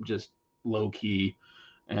just low key,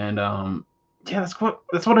 and that's what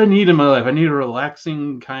I need in my life. I need a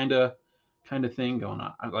relaxing kind of thing going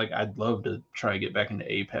on. I'd love to try to get back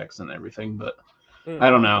into Apex and everything, but I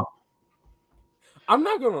don't know. I'm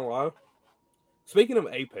not gonna lie. Speaking of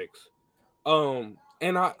Apex, and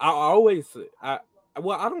I always I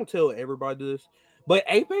don't tell everybody this, but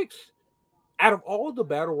Apex, out of all the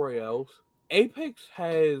battle royales, Apex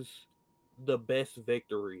has the best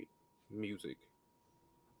victory music.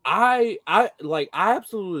 I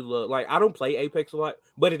absolutely love, like, I don't play Apex a lot,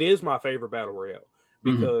 but it is my favorite battle royale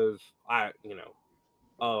because I've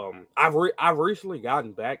recently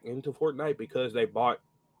gotten back into Fortnite because they bought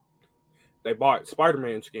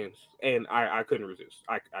Spider-Man skins, and I couldn't resist.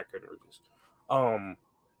 I couldn't resist.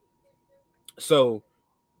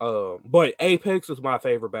 But Apex is my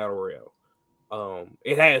favorite battle royale.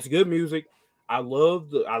 It has good music. I love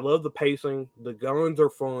the pacing. The guns are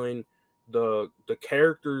fun. The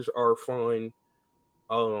characters are fun.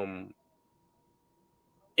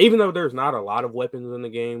 Even though there's not a lot of weapons in the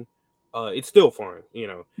game, it's still fun,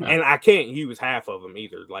 Yeah. And I can't use half of them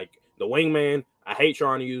either. Like the wingman, I hate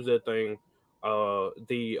trying to use that thing. I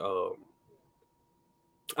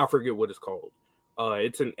forget what it's called.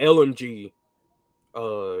 It's an LMG.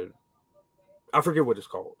 I forget what it's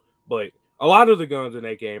called, but a lot of the guns in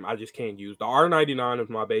that game I just can't use. The R99 is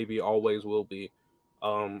my baby, always will be.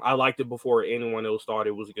 I liked it before anyone else thought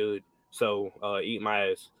it was good, so eat my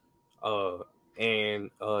ass.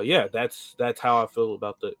 Yeah, that's how I feel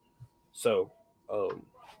about that. So,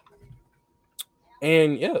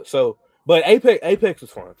 but Apex is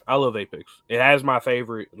fun. I love Apex. It has my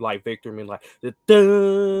favorite like victory mean, like the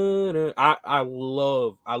I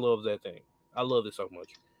love that thing. I love it so much.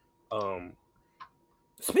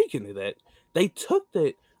 Speaking of that, they took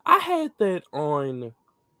that. I had that on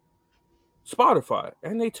Spotify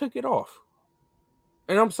and they took it off.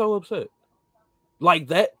 And I'm so upset. Like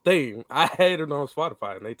that thing, I had it on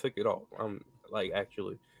Spotify and they took it off. I'm like,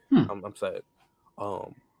 actually, I'm sad.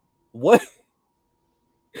 What?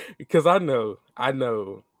 Because I know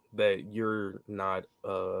that you're not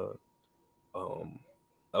a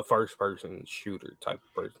first person shooter type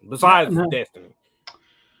of person. Besides Destiny.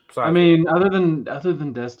 I mean, other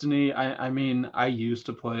than Destiny, I mean, I used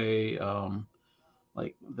to play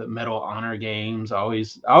like the Medal of Honor games. I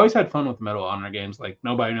always had fun with Medal of Honor games. Like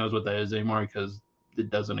nobody knows what that is anymore because it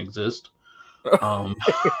doesn't exist. But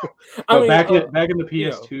back in the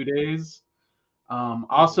PS2 days,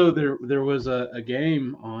 also there was a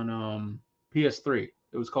game on PS3.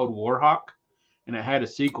 It was called Warhawk, and it had a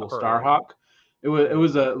sequel, Starhawk. It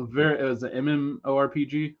was an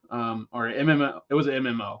MMORPG, or MMO. It was an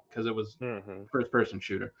MMO because it was first person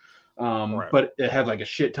shooter. But it had like a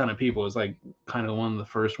shit ton of people. It was like kind of one of the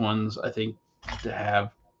first ones I think to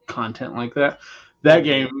have content like that. That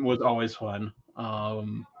game was always fun.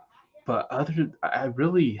 But I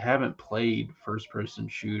really haven't played first-person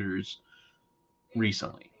shooters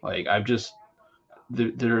recently. Like I've just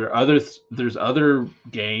there are there's other It's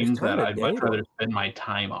games time that to I'd much dangle. rather spend my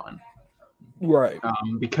time on. Right.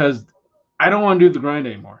 Because I don't want to do the grind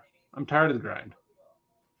anymore. I'm tired of the grind.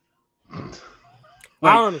 I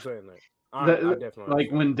Like understand that. I definitely like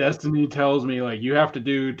understand when Destiny tells me like you have to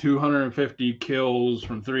do 250 kills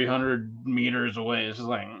from 300 meters away, it's just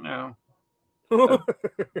like no, I'm that.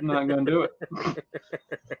 not gonna do it.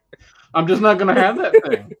 I'm just not gonna have that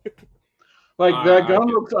thing. Like that I gun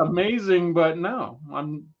get looks amazing, but no,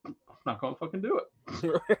 I'm not gonna fucking do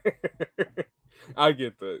that. I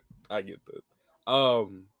get that. I get that.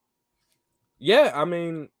 Yeah, I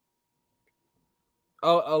mean,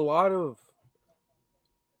 a lot of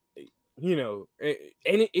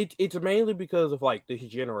and it's mainly because of like this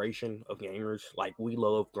generation of gamers. Like we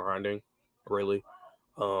love grinding, really.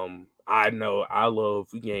 I know I love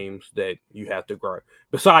games that you have to grind.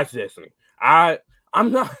 Besides Destiny, I'm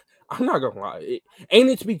not I'm not gonna lie, and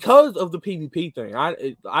it's because of the PvP thing.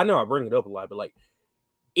 I know I bring it up a lot, but like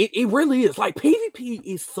it really is like PvP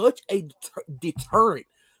is such a deterrent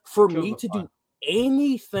for it. Kills me the to fun. do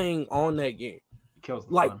anything on that game. It kills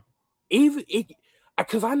the Like fun. even it,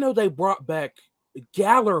 because I know they brought back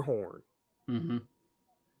Gallarhorn, Mm-hmm.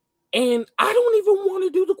 and I don't even want to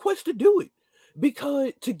do the quest to do it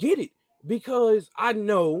because I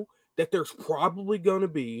know that there's probably going to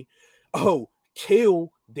be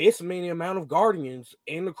kill this many amount of guardians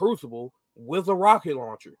in the Crucible with a rocket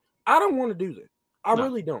launcher. I don't want to do that. I No.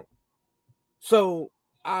 really don't. So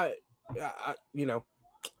I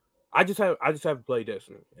I just have to play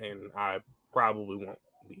Destiny, and I probably won't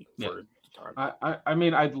be Yeah. for the time. I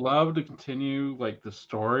mean, I'd love to continue like the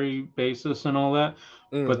story basis and all that,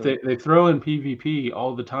 but Mm-hmm. they throw in PvP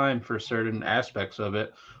all the time for certain aspects of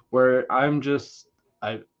it where I'm just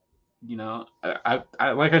I you know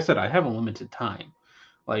I like I said I have a limited time.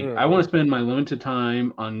 Like I want Mm-hmm. to spend my limited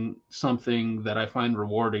time on something that I find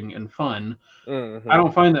rewarding and fun. I Mm-hmm.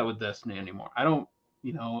 don't find that with Destiny anymore. I don't,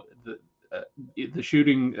 uh, the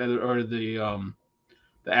shooting or the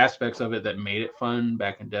aspects of it that made it fun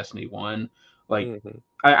back in Destiny 1. Like Mm-hmm.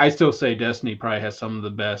 I still say Destiny probably has some of the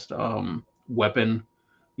best weapon,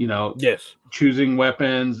 you know, Yes. choosing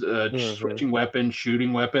weapons, Mm-hmm. switching weapons,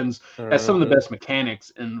 shooting weapons. Has some of the Mm-hmm. best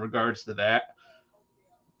mechanics in regards to that.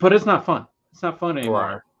 But it's not fun. It's not fun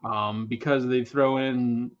Right. anymore because they throw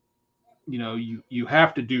in, you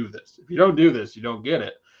have to do this. If you don't do this, you don't get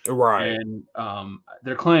it. Right. And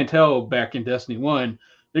their clientele back in Destiny 1,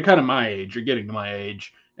 they're kind of my age, or getting to my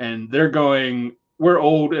age, and they're going, we're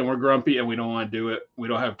old and we're grumpy and we don't want to do it. We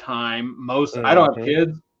don't have time. I don't have Mm-hmm.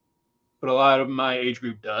 kids, but a lot of my age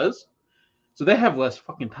group does. So they have less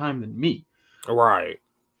fucking time than me. Right.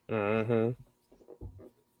 Mm-hmm.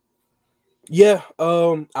 Yeah.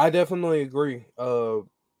 I definitely agree.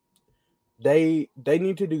 They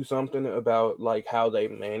need to do something about like how they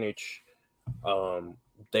manage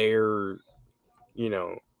their you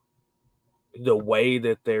know the way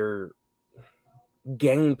that their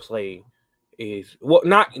gameplay is, well,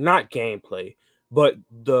 not gameplay, but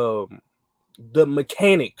the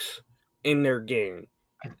mechanics in their game,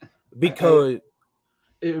 I because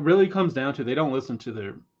it really comes down to they don't listen to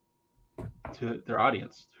their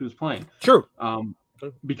audience who's playing. true. Um,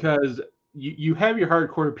 because you have your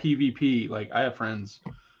hardcore PvP. Like I have friends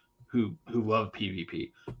who love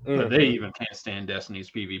PvP, but they Mm-hmm. even can't stand Destiny's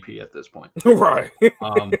PvP at this point. Right.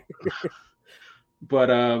 Um,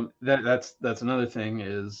 but that's another thing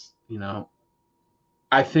is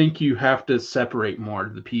I think you have to separate more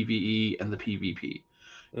the PvE and the PvP.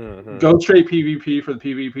 Mm-hmm. Go straight PvP for the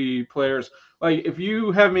PvP players. Like if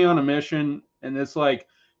you have me on a mission and it's like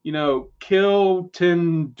kill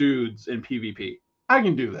 10 dudes in PvP, I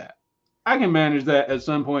can do that. I can manage that at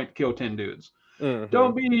some point. Kill 10 dudes. Mm-hmm.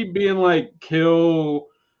 Don't be being like kill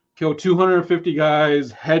 250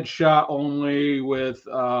 guys headshot only with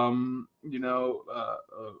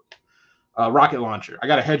rocket launcher. I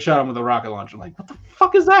got a headshot him with a rocket launcher. Like, what the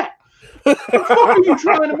fuck is that? What the fuck are you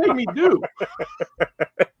trying to make me do?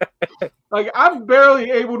 Like, I'm barely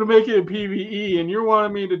able to make it in PvE, and you're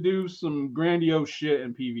wanting me to do some grandiose shit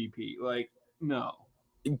in PvP. Like, no.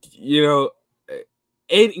 you know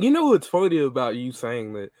and you know what's funny about you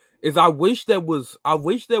saying that is I wish there was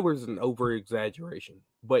an over exaggeration,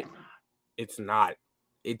 but it's not.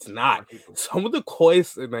 It's A lot not. of people. Some of the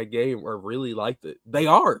quests in that game are really like that. They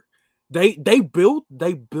are. They build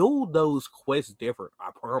those quests different. I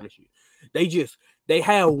promise you. They just they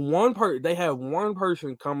have one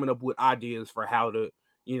person coming up with ideas for how to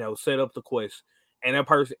set up the quest, And that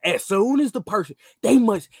person, as soon as the person,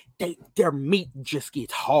 their meat just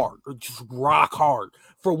gets hard, or just rock hard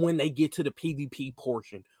for when they get to the PvP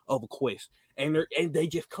portion of a quest, and they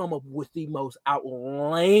just come up with the most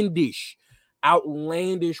outlandish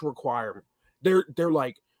requirement. They're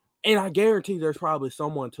like, and I guarantee there's probably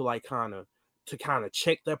someone to like kind of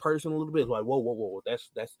check that person a little bit, like whoa,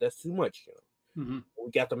 that's too much. You know? Mm-hmm.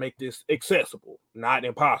 We got to make this accessible, not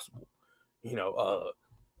impossible.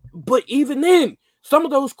 But even then, some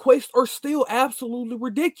of those quests are still absolutely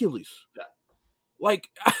ridiculous. Yeah. Like,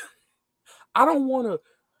 I don't want to.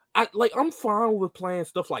 I'm fine with playing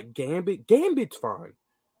stuff like Gambit. Gambit's fine,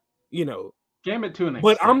 Gambit to an extent.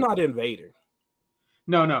 But I'm not invading.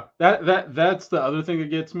 No. That's the other thing that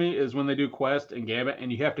gets me is when they do quest and Gambit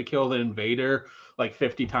and you have to kill the invader like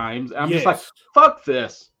 50 times. I'm just like, fuck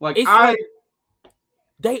this. Like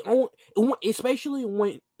they own, especially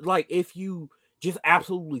when like if you just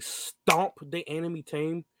absolutely stomp the enemy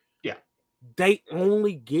team. Yeah. They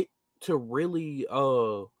only get to really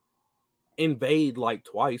invade like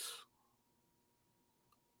twice.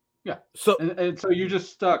 Yeah. So and so you're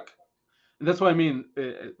just stuck. And that's what I mean.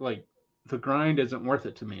 Like the grind isn't worth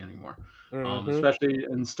it to me anymore, especially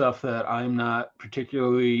in stuff that I'm not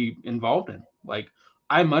particularly involved in. Like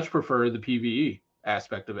I much prefer the PvE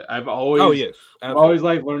aspect of it. I've always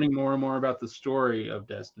liked learning more and more about the story of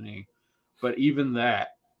Destiny, but even that,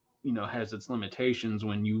 has its limitations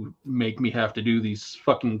when you make me have to do these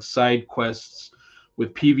fucking side quests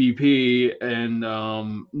with PvP, and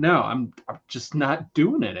no, I'm just not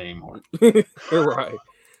doing it anymore. Right.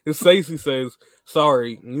 Stacey says,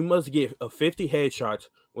 sorry, you must get 50 headshots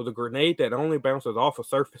with a grenade that only bounces off a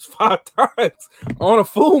surface 5 times on a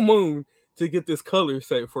full moon to get this color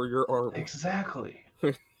set for your armor. Exactly.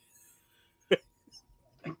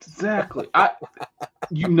 Exactly. And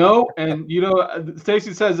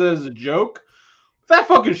Stacey says it as a joke. That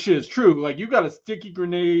fucking shit is true. Like, you got a sticky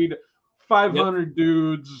grenade, 500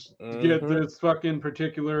 dudes to get this fucking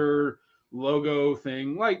particular logo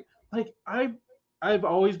thing. Like I've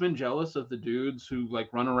always been jealous of the dudes who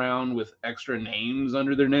like run around with extra names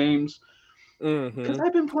under their names. Because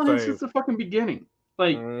I've been playing since the fucking beginning.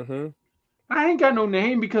 Like, I ain't got no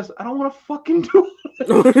name because I don't want to fucking do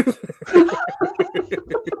it.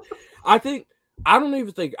 I don't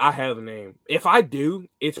even think I have a name. If I do,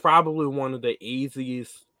 it's probably one of the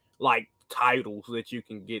easiest like titles that you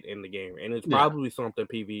can get in the game, and it's probably something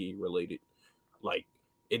PvE related. Like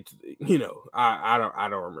it's I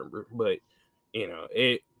don't remember, but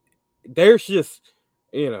there's just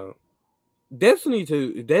Destiny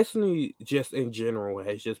just in general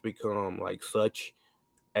has just become like such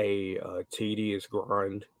a tedious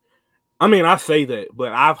grind. I mean, I say that,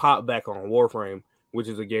 but I've hopped back on Warframe, which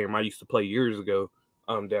is a game I used to play years ago,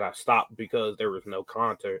 that I stopped because there was no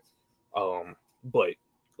content. But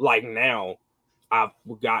like now, I've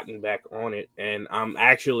gotten back on it, and I'm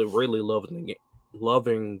actually really loving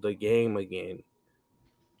the game again.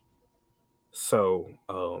 So,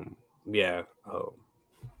 yeah.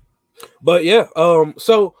 But yeah,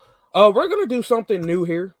 so we're gonna do something new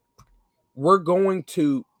here. We're going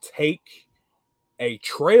to take a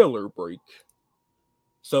trailer break.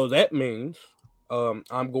 So that means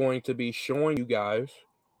I'm going to be showing you guys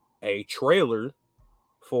a trailer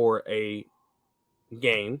for a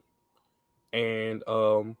game, and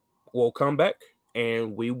we'll come back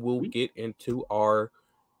and we will get into our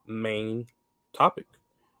main topic.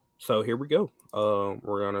 So here we go.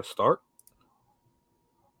 We're gonna start.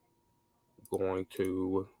 Going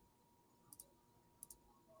to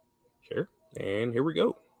share, and here we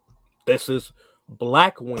go. This is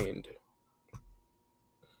Black Wind.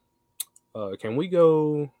 Can we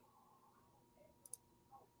go?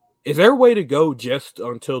 Is there a way to go just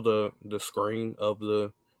until the screen of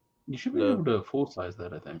the? You should be able to full size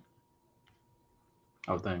that, I think.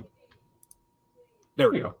 I would think.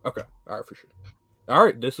 There we go. Okay. All right, for sure. All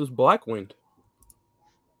right, this is Black Wind.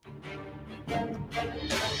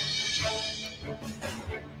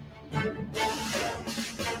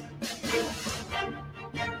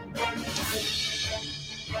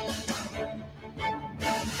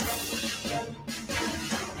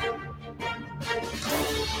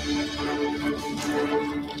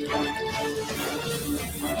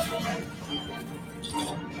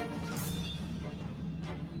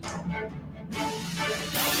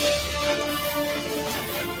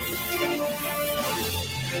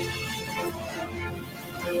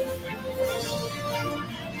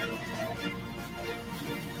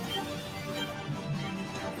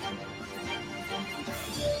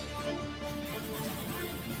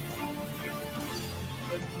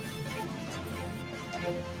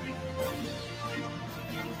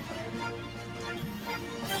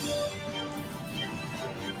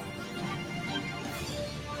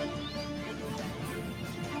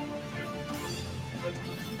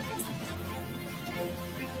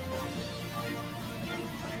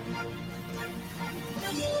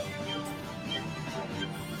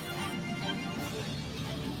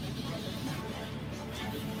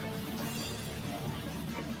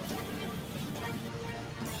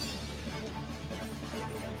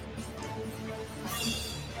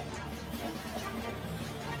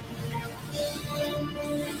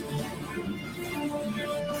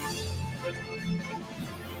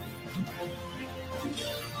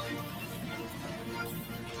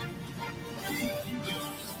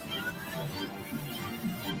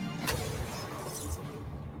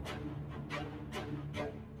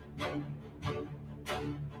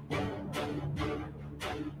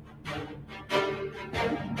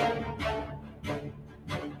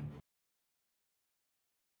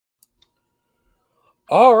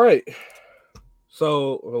 All right.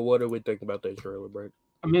 So, what do we think about that trailer, Brad?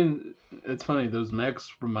 I mean, it's funny. Those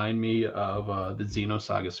mechs remind me of the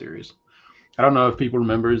Xenosaga series. I don't know if people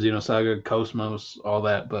remember Xenosaga, Cosmos, all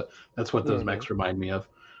that, but that's what those mechs remind me of.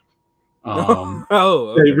 Oh,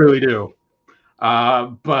 They okay. really do.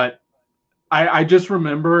 But I just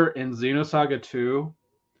remember in Xenosaga 2,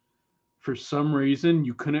 for some reason,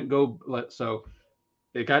 you couldn't go. So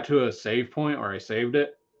it got to a save point where I saved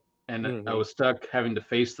it, and I was stuck having to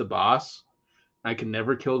face the boss. I could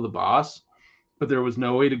never kill the boss, but there was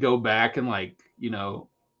no way to go back and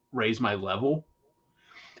raise my level.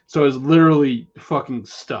 So I was literally fucking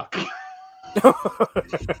stuck.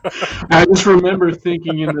 I just remember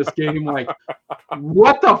thinking in this game, like,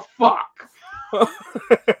 what the fuck?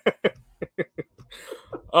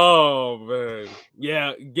 Oh man,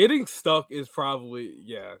 yeah, getting stuck is probably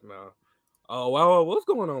no. Oh wow, what's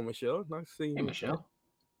going on, Michelle? Nice seeing you. Hey, Michelle.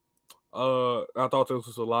 I thought this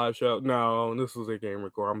was a live show. No, this was a game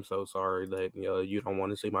record. I'm so sorry that you don't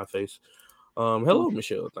want to see my face. Hello,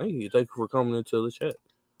 Michelle. Thank you for coming into the chat.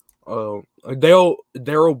 There'll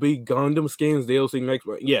be Gundam skins DLC next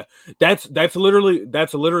month. Yeah, that's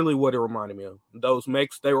literally what it reminded me of. Those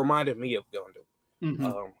mechs, they reminded me of Gundam.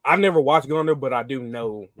 Mm-hmm. I've never watched Gundam, but I do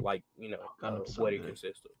know what it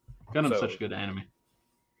consists of. Gundam's such a good anime.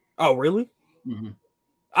 Oh, really? Mm-hmm.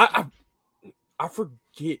 I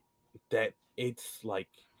forget that it's like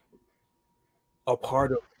a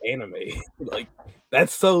part of anime. Like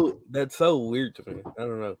that's so weird to me. I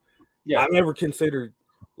don't know. Yeah, I never considered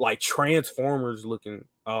like Transformers looking.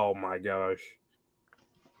 Oh my gosh!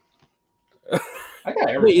 I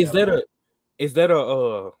got Wait, is that a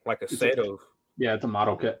like a set of? Yeah, it's a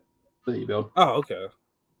model kit that you build. Oh, okay.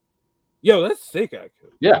 Yo, that's sick,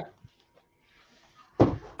 actually. Yeah,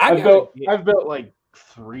 I've built like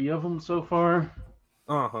 3 of them so far.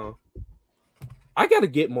 I gotta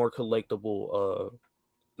get more collectible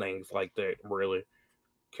things like that, really,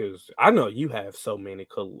 because I know you have so many.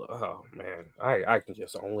 Oh man, I can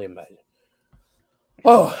just only imagine.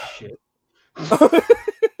 Oh shit! I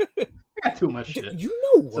got too much shit. You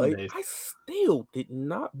know what? I still did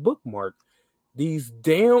not bookmark these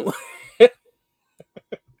damn.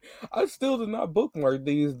 I still did not bookmark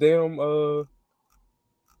these damn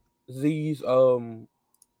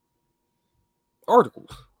articles.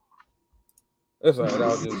 That's all right.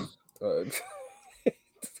 I'll just.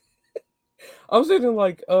 I was thinking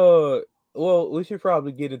like, well, we should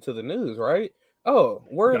probably get into the news, right? Oh,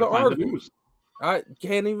 where are the articles? I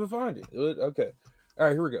can't even find it. Okay. All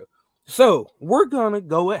right, here we go. So we're gonna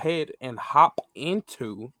go ahead and hop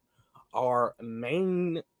into our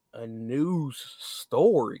main news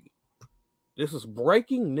story. This is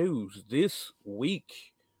breaking news this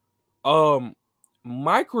week. Microsoft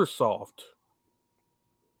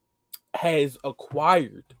has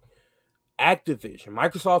acquired Activision.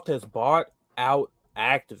 Microsoft has bought out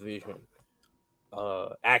Activision.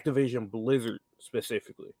 Activision Blizzard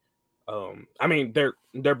specifically. I mean they're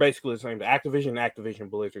basically the same. Activision and Activision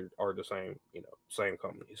Blizzard are the same, same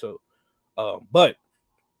company. So but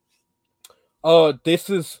this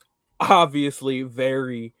is obviously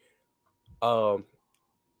very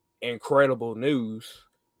incredible news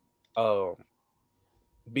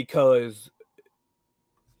because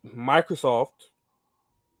Microsoft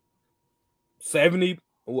 70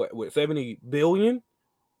 billion?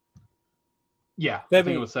 Yeah, I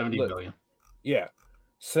think it was 70 billion. Yeah.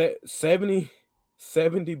 70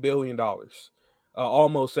 billion dollars.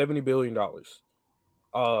 Almost $70 billion.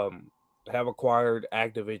 Have acquired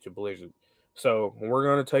Activision Blizzard. So we're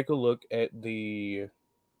gonna take a look at the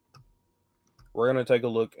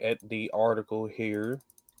article here.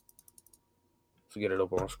 Let's get it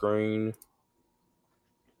up on screen.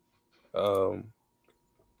 And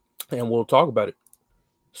we'll talk about it.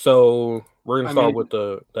 So we're gonna start with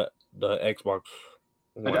the Xbox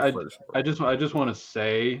One first. I just want to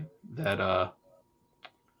say that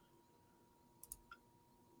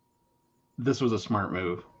this was a smart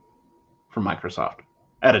move for Microsoft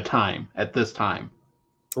at this time.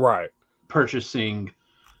 Right. Purchasing,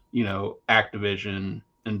 Activision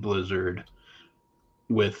and Blizzard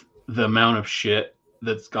with the amount of shit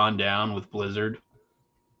that's gone down with Blizzard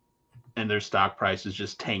and their stock price is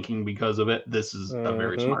just tanking because of it. This is a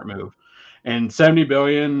very smart move. And 70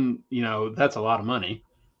 billion, that's a lot of money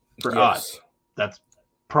for us. That's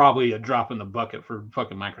probably a drop in the bucket for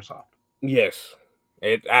fucking Microsoft. Yes,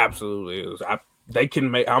 it absolutely is.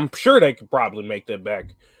 I'm sure they could probably make that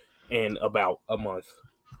back in about a month.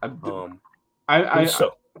 I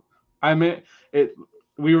mean,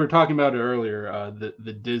 we were talking about it earlier.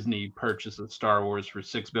 The Disney purchase of Star Wars for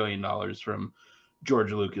 $6 billion from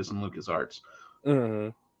George Lucas and LucasArts. Mm-hmm.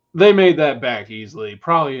 They made that back easily,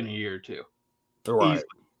 probably in a year or two. Right.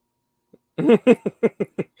 Easily.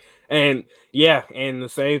 And yeah, and the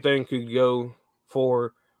same thing could go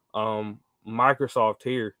for Microsoft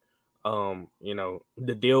here.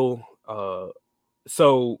 The deal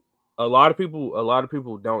so a lot of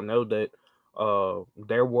people don't know that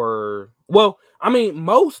there were, well, I mean,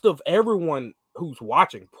 most of everyone who's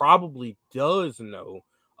watching probably does know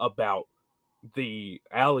about the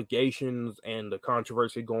allegations and the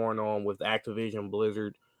controversy going on with Activision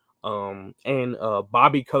Blizzard and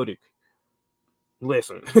Bobby Kotick.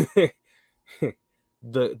 Listen,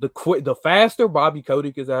 the faster Bobby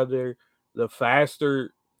Kotick is out there, the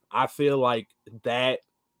faster I feel like that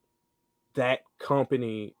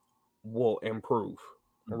company will improve,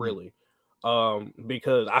 really.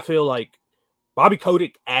 Because I feel like Bobby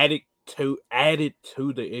Kotick added to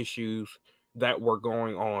the issues that were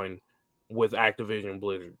going on with Activision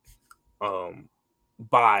Blizzard. Um,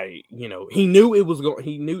 by he knew it was going.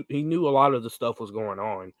 He knew a lot of the stuff was going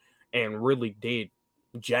on, and really did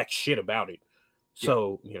jack shit about it. Yeah.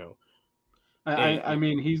 So I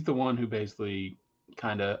mean, he's the one who basically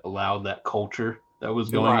kind of allowed that culture that was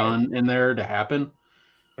going right. on in there to happen.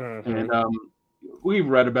 Mm-hmm. And we've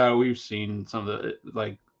read about it, we've seen some of the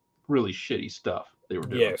like really shitty stuff they were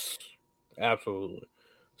doing. Yes, absolutely.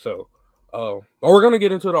 So, but we're gonna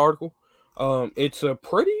get into the article. It's a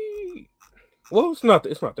pretty well. It's not.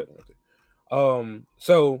 It's not that lengthy.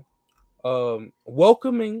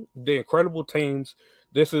 Welcoming the incredible teams.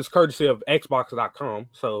 This is courtesy of Xbox.com.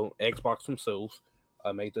 So Xbox themselves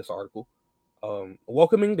made this article.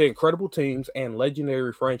 Welcoming the incredible teams and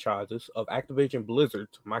legendary franchises of Activision Blizzard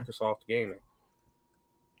to Microsoft Gaming.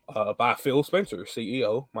 By Phil Spencer,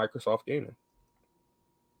 CEO, Microsoft Gaming.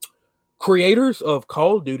 Creators of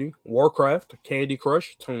Call of Duty, Warcraft, Candy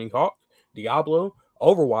Crush, Tony Hawk, Diablo,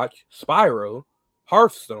 Overwatch, Spyro,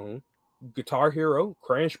 Hearthstone, Guitar Hero,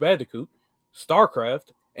 Crash Bandicoot,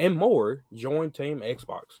 StarCraft, and more join Team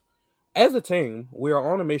Xbox. As a team, we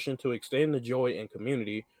are on a mission to extend the joy and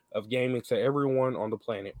community of gaming to everyone on the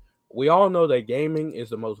planet. We all know that gaming is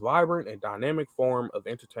the most vibrant and dynamic form of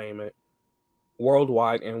entertainment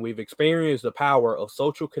worldwide, and we've experienced the power of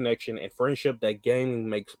social connection and friendship that gaming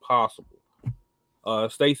makes possible.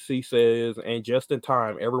 Stacy says, and just in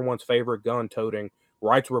time, everyone's favorite gun-toting,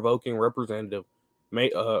 rights-revoking representative, May,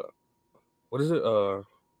 what is it?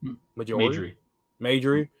 Majority, Majory.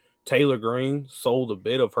 Majory Taylor Green sold a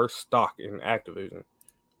bit of her stock in Activision.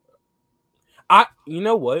 You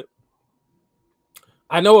know what?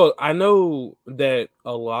 I know that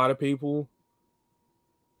a lot of people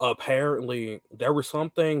apparently there was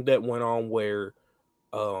something that went on where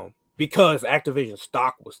because Activision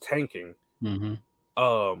stock was tanking, Mm-hmm.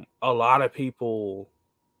 a lot of people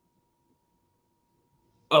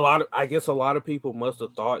I guess a lot of people must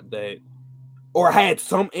have thought that or had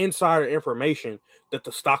some insider information that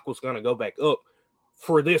the stock was going to go back up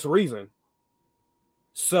for this reason.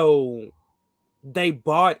 So they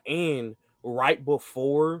bought in right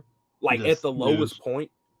before, like at This the lowest news.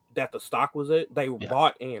 point that the stock was at. They Yeah.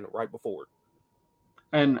 bought in right before.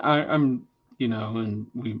 And I'm, and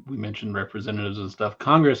we mentioned representatives and stuff.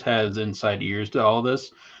 Congress has inside ears to all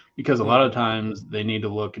this because a lot of Mm-hmm. times they need to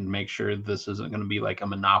look and make sure this isn't going to be like a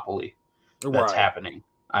monopoly that's Right. happening.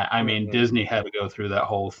 I mean, Mm-hmm. Disney had to go through that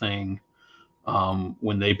whole thing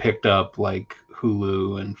when they picked up like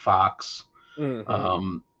Hulu and Fox,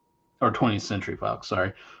 Mm-hmm. or 20th Century Fox,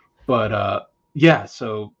 sorry. But yeah,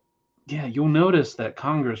 so yeah, you'll notice that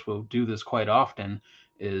Congress will do this quite often.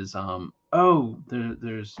 Is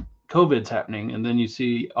there's COVID's happening, and then you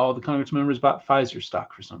see all the Congress members bought Pfizer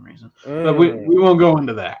stock for some reason. But we won't go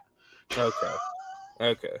into that. Okay.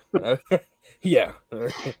 Okay. Yeah.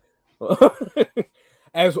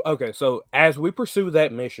 So as we pursue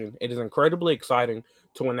that mission, it is incredibly exciting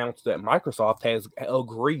to announce that Microsoft has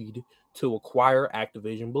agreed to acquire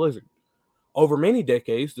Activision Blizzard. Over many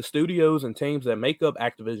decades, the studios and teams that make up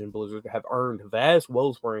Activision Blizzard have earned vast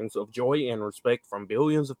wellsprings of joy and respect from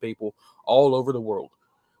billions of people all over the world.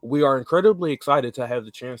 We are incredibly excited to have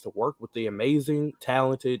the chance to work with the amazing,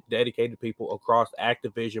 talented, dedicated people across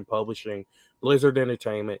Activision Publishing, Blizzard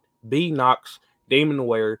Entertainment, B Knox,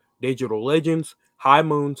 Demonware, Digital Legends, High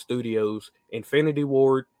Moon Studios, Infinity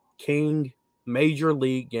Ward, King, Major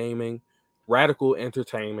League Gaming, Radical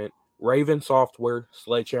Entertainment, Raven Software,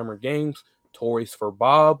 Sledgehammer Games, Toys for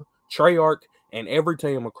Bob, Treyarch, and every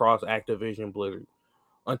team across Activision Blizzard.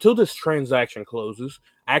 Until this transaction closes,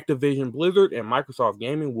 Activision Blizzard and Microsoft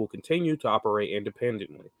Gaming will continue to operate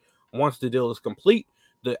independently. Once the deal is complete,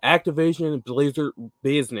 the Activision Blizzard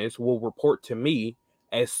business will report to me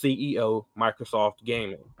as CEO Microsoft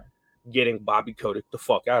Gaming. getting Bobby Kotick the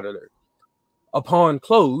fuck out of there. Upon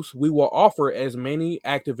close, we will offer as many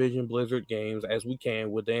Activision Blizzard games as we can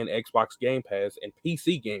within Xbox Game Pass and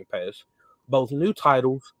PC Game Pass, both new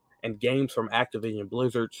titles and games from Activision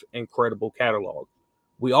Blizzard's incredible catalog.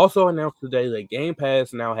 We also announced today that Game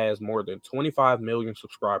Pass now has more than 25 million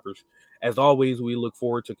subscribers. As always, we look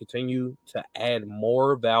forward to continue to add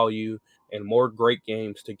more value and more great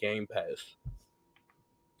games to Game Pass.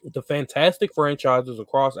 The fantastic franchises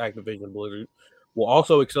across Activision Blizzard will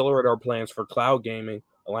also accelerate our plans for cloud gaming,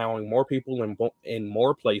 allowing more people in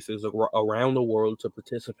more places around the world to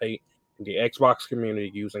participate in the Xbox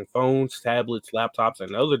community using phones, tablets, laptops,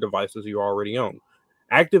 and other devices you already own.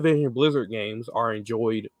 Activision Blizzard games are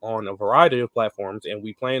enjoyed on a variety of platforms, and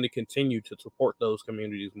we plan to continue to support those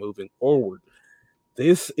communities moving forward.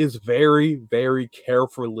 This is very, very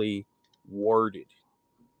carefully worded.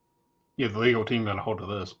 Yeah, the legal team got a hold of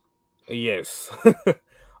this. Yes.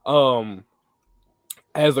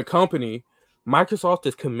 As a company, Microsoft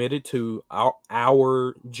is committed to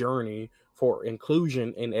our journey for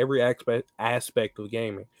inclusion in every aspect of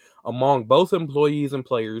gaming. Among both employees and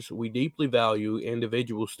players, we deeply value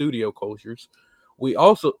individual studio cultures. We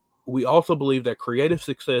also we also believe that creative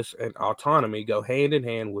success and autonomy go hand in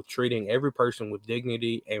hand with treating every person with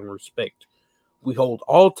dignity and respect. We hold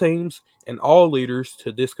all teams and all leaders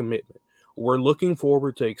to this commitment. We're looking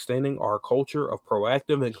forward to extending our culture of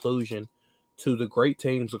proactive inclusion to the great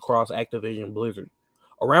teams across Activision Blizzard.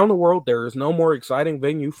 Around the world, there is no more exciting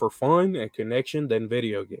venue for fun and connection than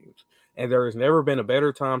video games, and there has never been a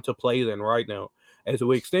better time to play than right now. As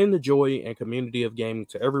we extend the joy and community of gaming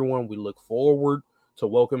to everyone, we look forward to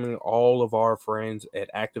welcoming all of our friends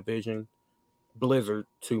at Activision Blizzard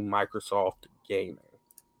to Microsoft Gaming.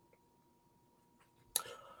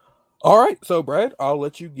 All right, so Brad, I'll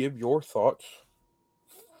let you give your thoughts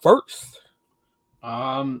first.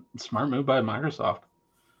 Smart move by Microsoft.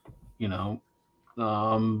 You know,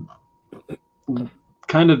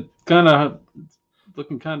 kind of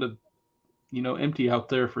looking kind of empty out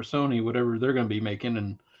there for Sony, whatever they're going to be making,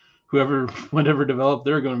 and whatever develop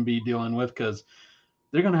they're going to be dealing with, because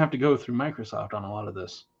they're going to have to go through Microsoft on a lot of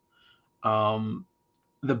this.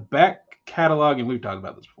 The back catalog, and we've talked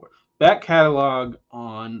about this before, back catalog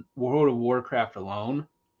on World of Warcraft alone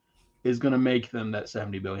is going to make them that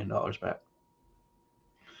 $70 billion back.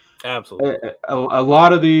 Absolutely. A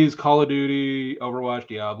lot of these, Call of Duty, Overwatch,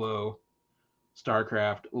 Diablo,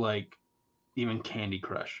 StarCraft, like even Candy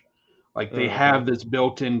Crush, like they have this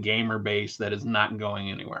built-in gamer base that is not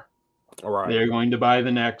going anywhere. Right. They're going to buy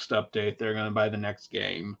the next update. They're going to buy the next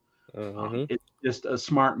game. It's just a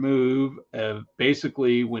smart move of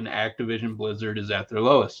basically when Activision Blizzard is at their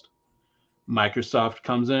lowest. Microsoft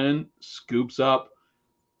comes in, scoops up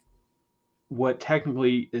what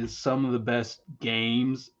technically is some of the best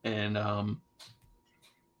games and some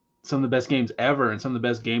of the best games ever and some of the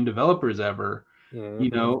best game developers ever.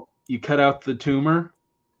 You cut out the tumor,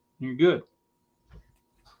 you're good.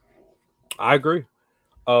 I agree.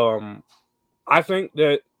 I think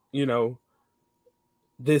that,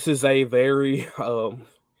 this is a very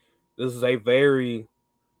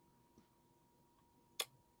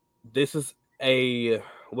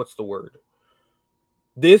what's the word?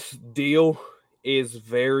 This deal is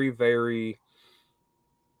very, very,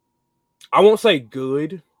 I won't say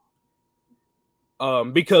good,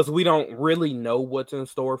 because we don't really know what's in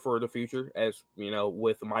store for the future, as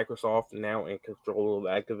with Microsoft now in control of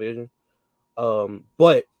Activision.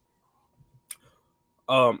 But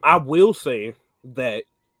I will say that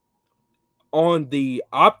on the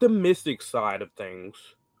optimistic side of things,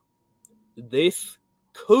 this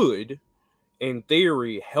could, in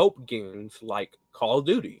theory, help games like Call of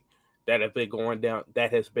Duty that have been going down,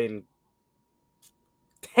 that has been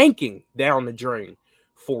tanking down the drain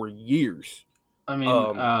for years. I mean,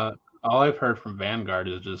 all I've heard from Vanguard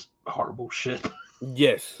is just horrible shit.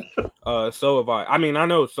 Yes. So have I. I mean, I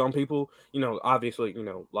know some people, obviously,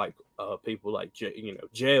 like people like Jeff,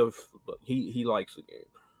 he likes the game,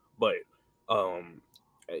 but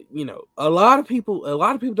a lot of people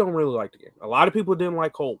don't really like the game. A lot of people didn't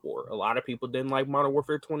like Cold War. A lot of people didn't like Modern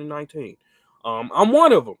Warfare 2019. I'm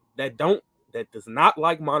one of them that does not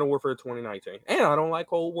like Modern Warfare 2019, and I don't like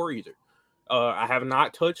Cold War either. I have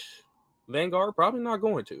not touched Vanguard, probably not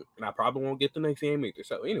going to, and I probably won't get the next game either.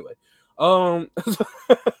 So anyway,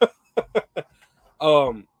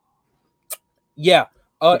 yeah.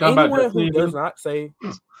 Anyone who does not say,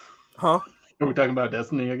 huh? Are we talking about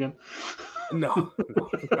Destiny again? No.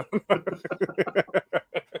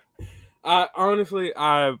 I honestly,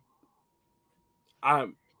 I'm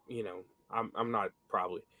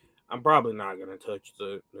probably not gonna touch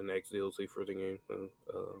the next DLC for the game.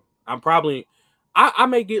 I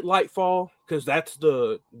may get Lightfall because that's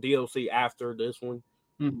the DLC after this one.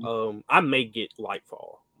 I may get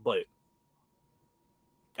Lightfall, but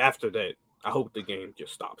after that, I hope the game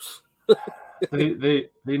just stops. they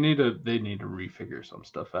need to refigure some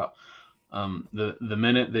stuff out. The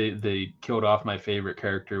minute they killed off my favorite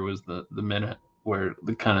character was the minute where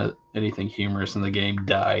the kind of anything humorous in the game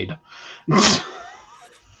died. What's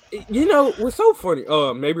so funny?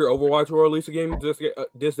 Maybe Overwatch will release a game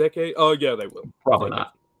this decade. Oh yeah, they will. Probably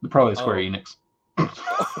not. Probably Square Enix.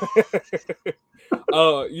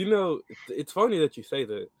 It's funny that you say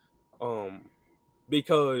that,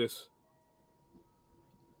 because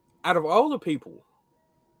out of all the people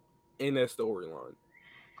in that storyline,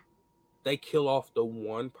 they kill off the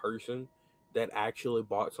one person that actually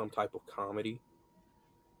brought some type of comedy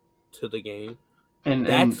to the game. And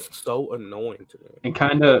that's so annoying to me. And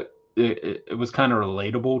kind of, it was kind of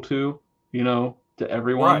relatable to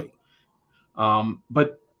everyone. Right.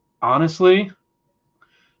 But honestly,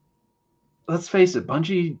 let's face it,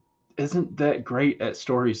 Bungie isn't that great at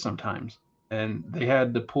stories sometimes. And they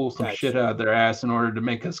had to pull some shit out of their ass in order to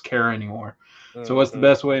make us care anymore. Mm-hmm. So what's the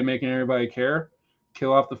best way of making everybody care?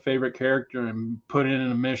 Kill off the favorite character and put it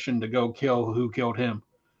in a mission to go kill who killed him.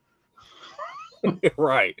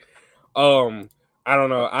 Right. I don't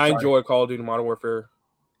know. I enjoy Call of Duty Modern Warfare,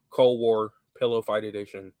 Cold War, Pillow Fight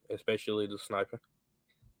Edition, especially the sniper.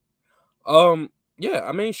 Yeah,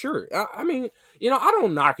 I mean, sure. I mean, I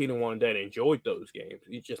don't knock anyone that enjoyed those games.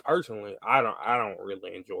 It's just personally, I don't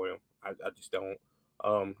really enjoy them. I just don't.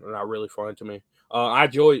 They're not really fun to me. I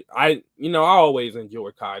always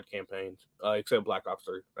enjoy COD campaigns, except Black Ops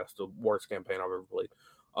 3. That's the worst campaign I've ever played.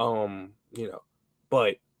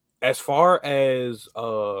 But as far as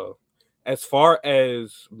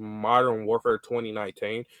Modern Warfare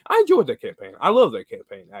 2019, I enjoyed that campaign. I love that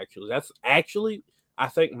campaign, actually. That's actually, I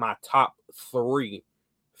think, my top 3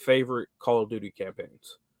 favorite Call of Duty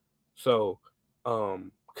campaigns. So,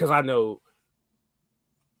 because I know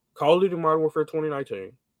Call of Duty Modern Warfare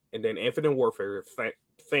 2019, and then Infinite Warfare,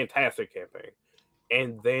 fantastic campaign.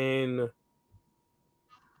 And then,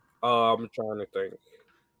 I'm trying to think.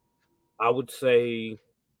 I would say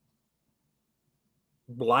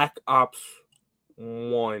Black Ops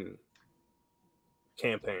 1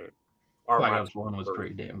 campaign. Black Ops 1 was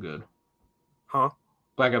pretty damn good. Huh?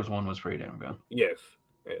 Black Ops 1 was pretty damn good. Yes.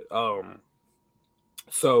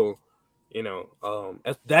 So,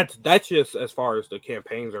 that's just as far as the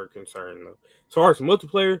campaigns are concerned. As far as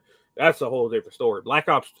multiplayer, that's a whole different story. Black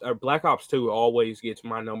Ops 2 always gets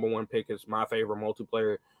my number 1 pick as my favorite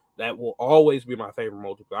multiplayer. That will always be my favorite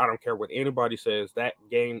multiplayer. I don't care what anybody says. That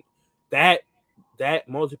game, that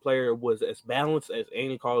multiplayer was as balanced as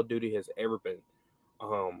any Call of Duty has ever been.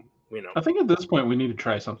 I think at this point we need to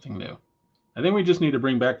try something new. I think we just need to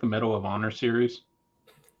bring back the Medal of Honor series.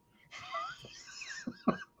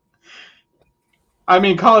 I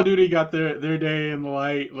mean, Call of Duty got their day in the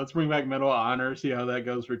light. Let's bring back Medal of Honor, see how that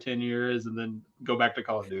goes for 10 years, and then go back to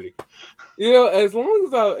Call of Duty. As long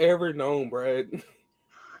as I've ever known, Brad,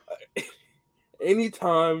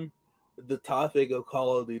 anytime the topic of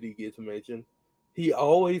Call of Duty gets mentioned, he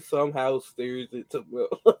always somehow steers it to Will.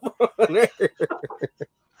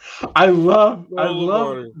 I love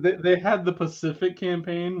they had the Pacific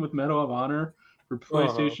campaign with Medal of Honor for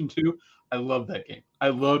PlayStation 2. I love that game. I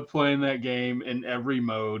loved playing that game in every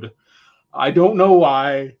mode. I don't know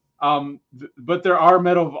why. But there are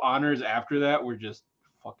Medal of Honors after that were just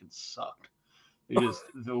fucking sucked. They just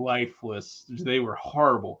the lifeless. They were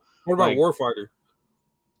horrible. What about Warfighter?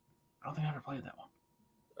 I don't think I ever played that one.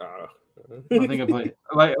 I don't think I played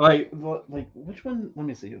like which one? Let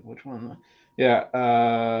me see which one.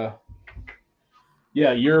 Yeah,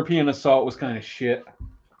 European Assault was kind of shit.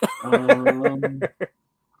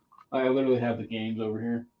 I literally have the games over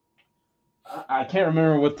here. I can't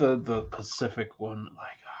remember what the Pacific one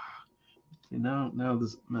like. Now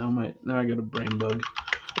I got a brain bug.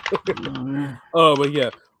 But yeah.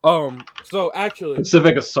 So actually,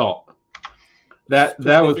 Pacific Assault. That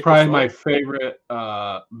was probably my favorite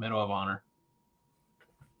Medal of Honor.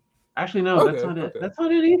 Actually, no, that's not it. That's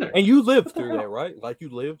not it either. And you lived through that, right? Like you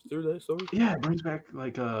lived through that story? Yeah, it brings back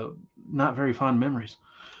like not very fond memories.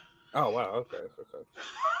 Oh wow, okay.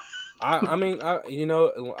 I mean,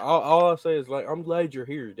 all I'll say is like I'm glad you're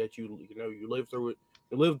here. That you lived through it.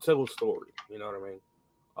 You lived to tell a story. You know what I mean?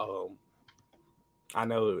 I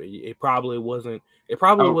know it probably wasn't. It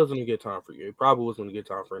probably wasn't a good time for you. It probably wasn't a good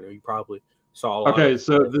time for you. You probably saw a lot. Okay,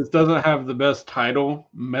 so this doesn't have the best title.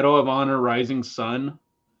 Medal of Honor: Rising Sun.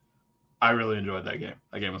 I really enjoyed that game.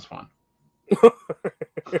 That game was fun.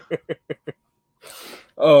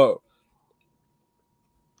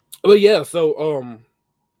 But yeah, so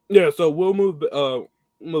so we'll move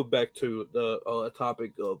back to the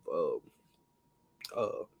topic of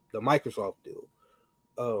the Microsoft deal.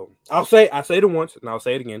 I say it once and I'll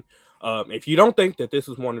say it again. If you don't think that this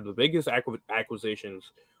is one of the biggest acquisitions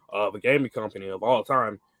of a gaming company of all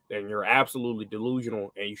time, then you're absolutely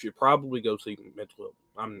delusional, and you should probably go seek mental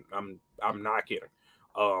help. I'm not kidding.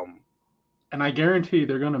 And I guarantee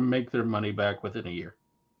they're going to make their money back within a year.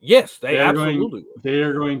 Yes, they absolutely. They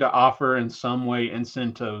are going to offer in some way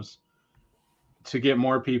incentives to get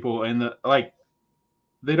more people in the like.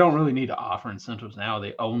 They don't really need to offer incentives now.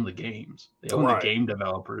 They own the games. They own the game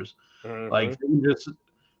developers. Like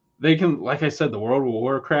they can, like I said, the World of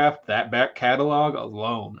Warcraft, that back catalog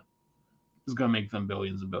alone is going to make them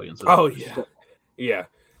billions and billions of dollars. Oh yeah.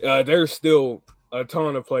 There's still a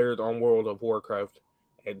ton of players on World of Warcraft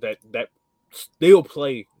that still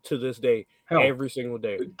play to this day. Hell, every single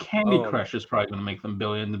day. Candy Crush is probably going to make them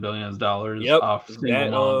billions and billions of dollars off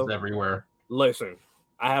single moms everywhere. Listen,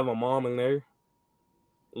 I have a mom in there.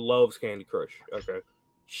 Loves Candy Crush. Okay,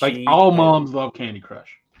 like all moms love Candy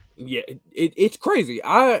Crush. Yeah, it's crazy.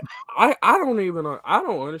 I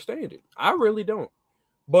don't understand it. I really don't.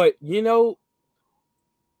 But I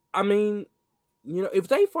mean, if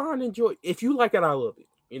they find enjoy, if you like it, I love it.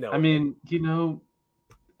 I mean,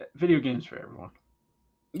 video games for everyone.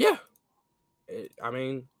 Yeah, I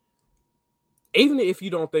mean, even if you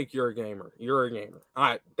don't think you're a gamer, you're a gamer.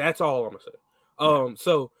 That's all I'm gonna say.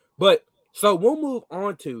 So we'll move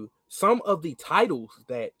on to some of the titles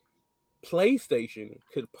that PlayStation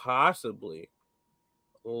could possibly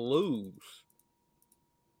lose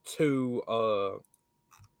to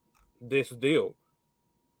this deal.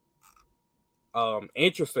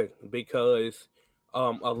 Interesting because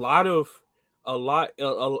if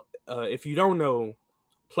you don't know,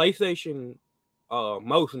 PlayStation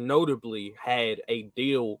most notably had a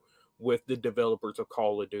deal with the developers of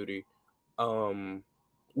Call of Duty,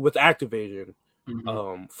 with Activision,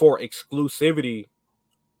 for exclusivity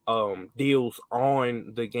deals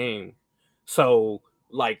on the game. So,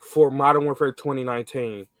 like for Modern Warfare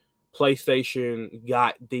 2019, PlayStation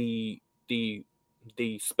got the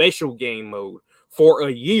special game mode for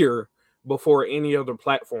a year before any other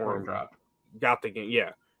platform got the game.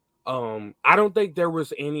 Yeah. I don't think there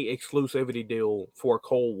was any exclusivity deal for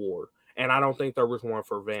Cold War, and I don't think there was one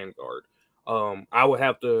for Vanguard. I'll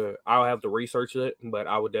have to research it, but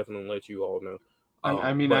I would definitely let you all know.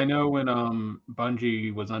 I know when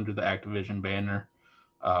Bungie was under the Activision banner,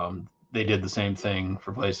 they did the same thing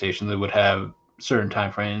for PlayStation. They would have certain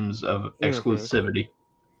time frames of exclusivity.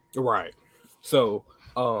 Right. So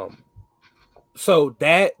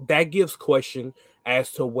that gives question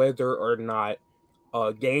as to whether or not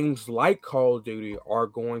games like Call of Duty are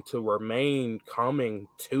going to remain coming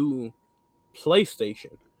to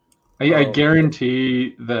PlayStation. I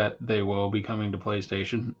guarantee that they will be coming to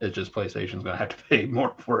PlayStation. It's just PlayStation's gonna have to pay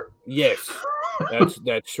more for it. Yes,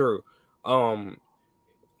 that's true. I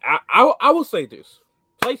will say this: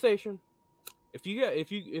 PlayStation. If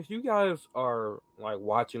you guys are like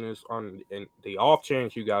watching this on in the off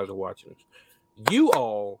chance you guys are watching this, you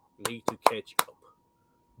all need to catch up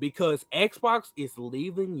because Xbox is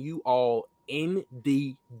leaving you all in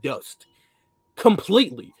the dust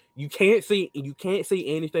completely. You can't see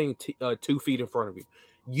anything 2 feet in front of you.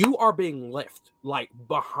 You are being left like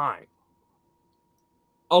behind.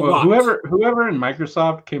 Whoever in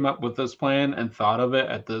Microsoft came up with this plan and thought of it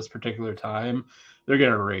at this particular time, they're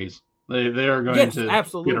going to raise. They are going to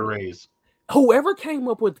absolutely get a raise. Whoever came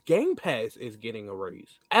up with Game Pass is getting a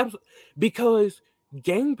raise. Because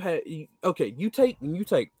Game Pass. Okay, you take,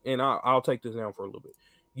 and I'll take this down for a little bit.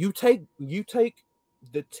 You take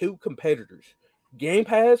the two competitors, Game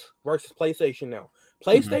Pass versus PlayStation Now.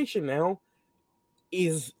 PlayStation Now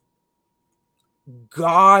is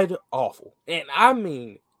god awful, and I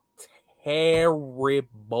mean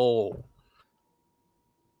terrible.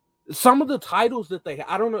 Some of the titles that they,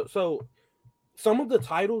 I don't know, so some of the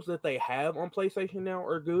titles that they have on PlayStation Now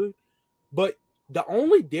are good, but the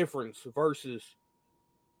only difference versus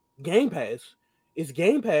Game Pass is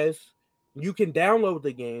Game Pass, you can download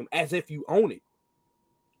the game as if you own it.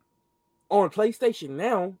 On PlayStation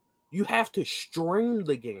Now, you have to stream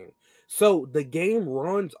the game. So the game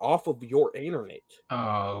runs off of your internet.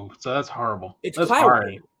 Oh, so that's horrible. It's that's cloud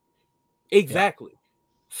hard. game. Exactly. Yeah.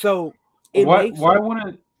 So why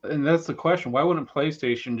wouldn't, and that's the question, why wouldn't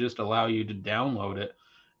PlayStation just allow you to download it,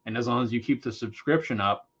 and as long as you keep the subscription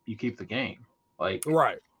up, you keep the game? Like,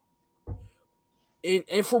 right.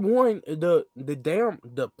 And for one, the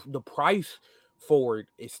price for it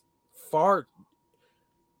is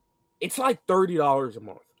it's like $30 a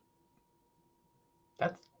month.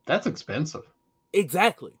 That's expensive.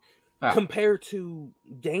 Exactly. Compared to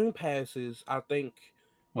Game Passes, I think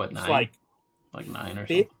what, it's 9? Like 9 or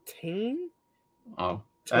something? 15? Oh,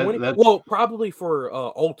 20? that's Well, probably for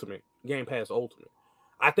Ultimate, Game Pass Ultimate.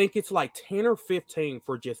 I think it's like 10 or 15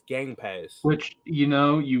 for just Game Pass. Which,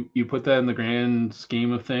 you put that in the grand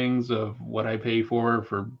scheme of things of what I pay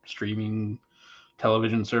for streaming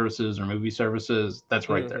television services or movie services. That's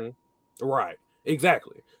right there. Right.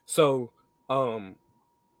 Exactly. So, and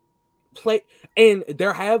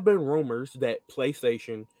there have been rumors that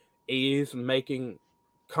PlayStation is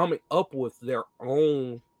coming up with their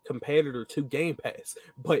own competitor to Game Pass.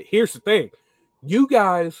 But here's the thing. You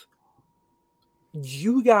guys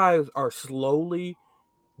are slowly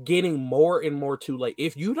getting more and more too late.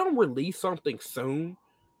 If you don't release something soon,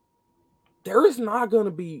 there's not going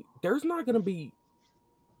to be,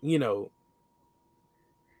 you know,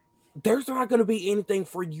 there's not going to be anything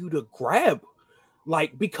for you to grab.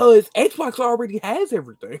 Like, because Xbox already has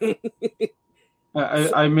everything.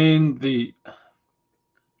 I mean,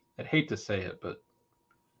 I'd hate to say it, but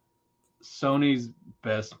Sony's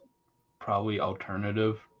best probably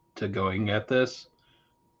alternative to going at this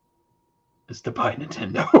is to buy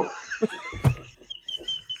Nintendo.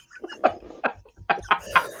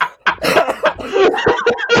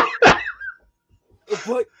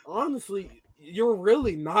 But honestly, you're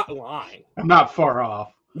really not lying. I'm not far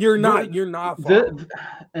off. You're not far off.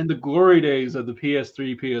 And the glory days of the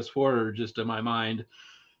PS3, PS4 are just in my mind,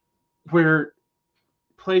 where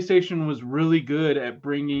PlayStation was really good at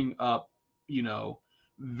bringing up,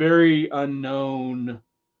 very unknown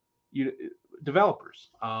developers,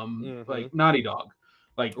 like Naughty Dog.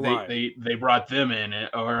 Like they brought them in,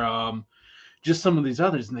 or just some of these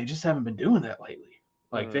others, and they just haven't been doing that lately.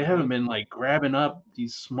 Like they haven't been like grabbing up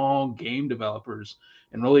these small game developers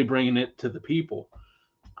and really bringing it to the people.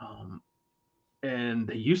 And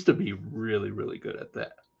they used to be really, really good at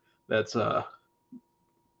that. That's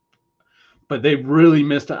but they really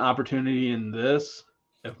missed an opportunity in this.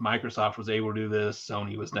 If Microsoft was able to do this,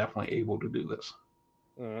 Sony was definitely able to do this.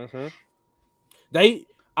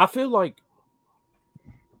 I feel like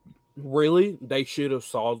really they should have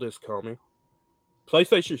saw this coming.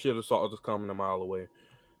 PlayStation should have saw this coming a mile away.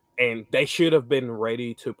 And they should have been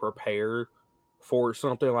ready to prepare for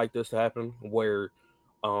something like this to happen, where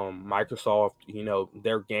Microsoft,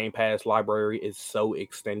 their Game Pass library is so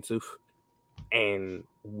extensive and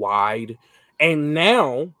wide. And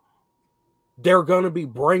now they're going to be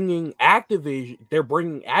bringing Activision. They're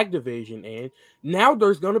bringing Activision in. Now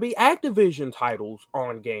there's going to be Activision titles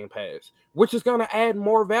on Game Pass, which is going to add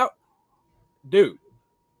more value. Dude,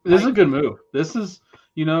 this is a good move. This is,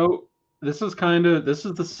 this is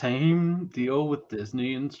the same deal with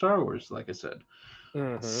Disney and Star Wars. Like I said,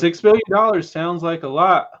 $6 billion sounds like a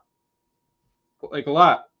lot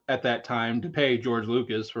at that time to pay George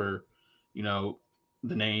Lucas for,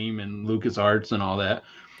 the name and LucasArts and all that.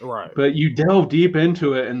 Right. But you delve deep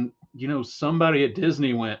into it, and somebody at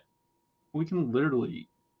Disney went, we can literally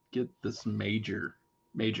get this major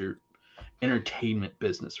entertainment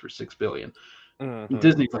business for $6 billion.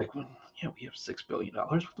 Disney's like, well, yeah, we have $6 billion.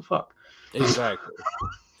 What the fuck? Exactly.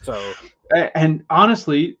 So, and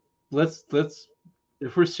honestly, let's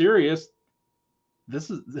if we're serious, this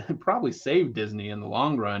is probably saved Disney in the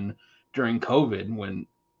long run during COVID, when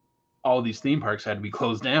all these theme parks had to be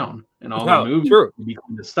closed down and all the movies had to be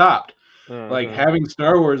stopped. Like having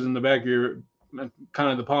Star Wars in the back of your, kind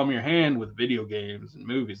of the palm of your hand with video games and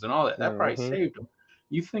movies and all that, that probably saved them.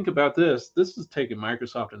 You think about this is taking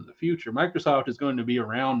Microsoft into the future. Microsoft is going to be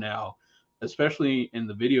around now, especially in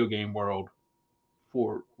the video game world,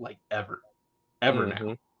 for like ever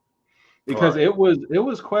now. Because it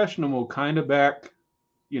was questionable kind of back,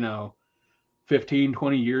 15,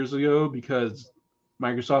 20 years ago, because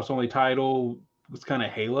Microsoft's only title was kind of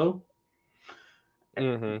Halo.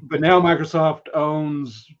 But now Microsoft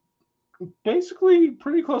owns basically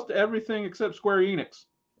pretty close to everything except Square Enix.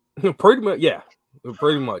 Pretty much, yeah.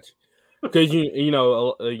 Pretty much. Because they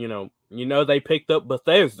picked up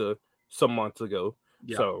Bethesda some months ago.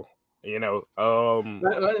 Yeah. So,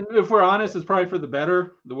 if we're honest, it's probably for the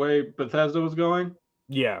better, the way Bethesda was going.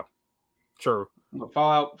 Yeah. True.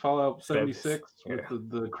 Fallout 76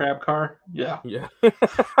 with the crab car. Yeah.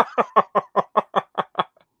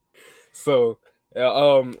 So,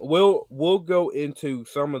 we'll go into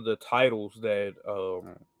some of the titles that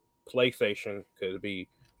PlayStation could be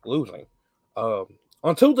losing.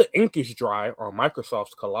 Until the ink is dry on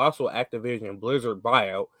Microsoft's colossal Activision Blizzard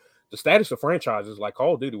buyout, the status of franchises like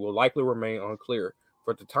Call of Duty will likely remain unclear.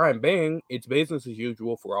 For the time being, it's business as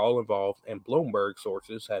usual for all involved, and Bloomberg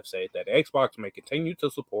sources have said that Xbox may continue to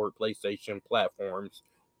support PlayStation platforms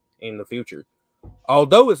in the future.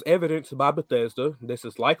 Although it's evidenced by Bethesda, this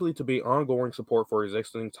is likely to be ongoing support for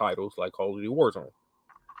existing titles like Call of Duty Warzone.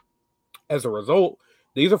 As a result,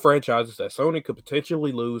 these are franchises that Sony could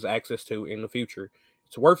potentially lose access to in the future.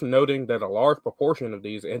 It's worth noting that a large proportion of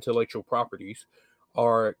these intellectual properties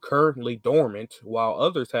are currently dormant, while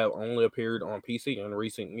others have only appeared on PC in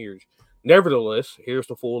recent years. Nevertheless, here's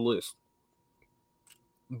the full list: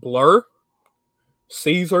 Blur,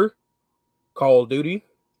 Caesar, Call of Duty,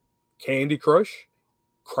 Candy Crush,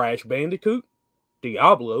 Crash Bandicoot,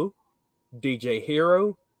 Diablo, DJ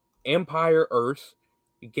Hero, Empire Earth,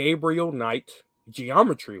 Gabriel Knight,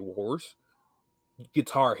 Geometry Wars,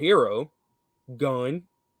 Guitar Hero, Gun,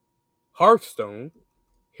 Hearthstone,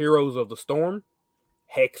 Heroes of the Storm,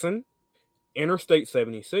 Hexen, Interstate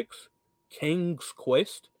 76, King's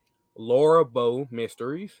Quest, Laura Bow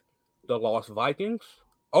Mysteries, The Lost Vikings,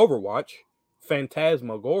 Overwatch,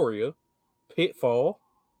 Phantasmagoria, Pitfall,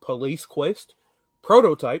 Police Quest,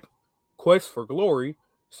 Prototype, Quest for Glory,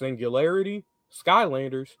 Singularity,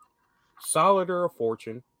 Skylanders, Solitaire of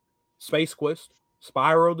Fortune, Space Quest,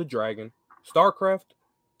 Spyro the Dragon, StarCraft,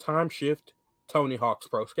 Time Shift, Tony Hawk's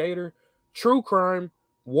Pro Skater, True Crime,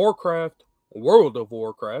 Warcraft, World of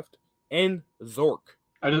Warcraft, and Zork.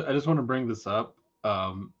 I just want to bring this up.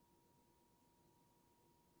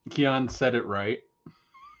 Keon said it right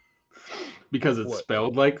because it's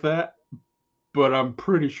spelled like that, but I'm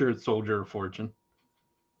pretty sure it's Soldier of Fortune.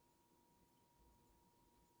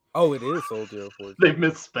 Oh, it is Soldier of Fortune. They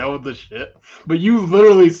misspelled the shit, but you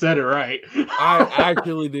literally said it right. I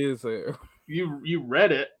actually did say it. You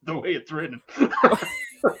read it the way it's written.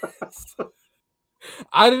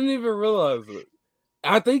 I didn't even realize it.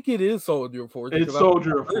 I think it is Soldier of Fortune. It's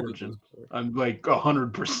Soldier of Fortune. I'm like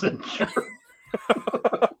 100% sure.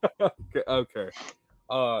 Okay.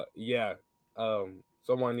 Yeah.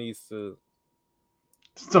 Someone needs to.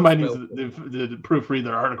 Somebody needs to proofread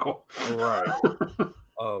their article. Right.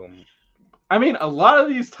 I mean, a lot of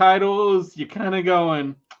these titles, you're kind of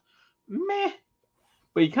going, meh.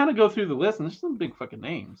 But you kind of go through the list, and there's some big fucking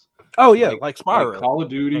names. Oh, yeah, like Spyro. Like Call of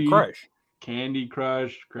Duty, Crash. Candy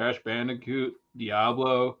Crush, Crash Bandicoot,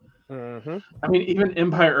 Diablo. Mm-hmm. I mean, even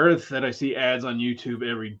Empire Earth that I see ads on YouTube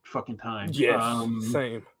every fucking time. Yes,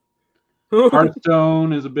 same.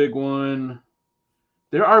 Hearthstone is a big one.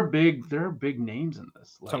 There are big names in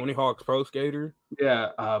this. Like, Tony Hawk's Pro Skater. Yeah,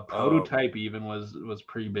 Prototype even was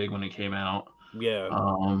pretty big when it came out. Yeah.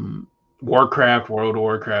 Warcraft, World of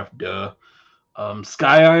Warcraft, duh.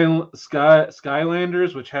 Skylanders,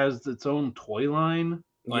 which has its own toy line.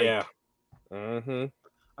 Like, yeah. Mm-hmm.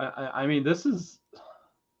 I mean, this is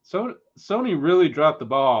Sony really dropped the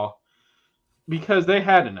ball because they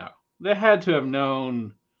had to know. They had to have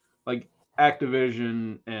known, like,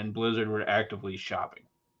 Activision and Blizzard were actively shopping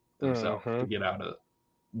themselves to get out of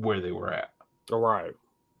where they were at. All right.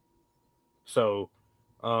 So,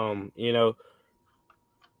 you know,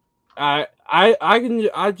 I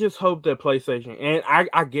just hope that PlayStation, and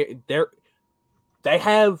I get they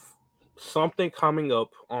have something coming up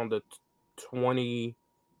on the 20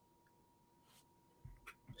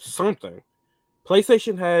 something.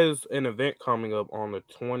 PlayStation has an event coming up on the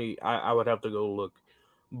 20. I would have to go look,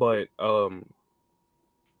 but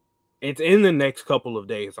it's in the next couple of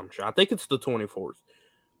days, I'm sure. I think it's the 24th.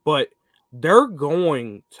 But they're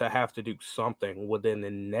going to have to do something within the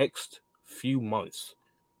next few months,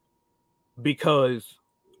 because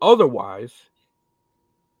otherwise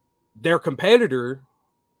their competitor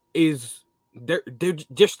is they're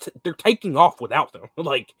taking off without them.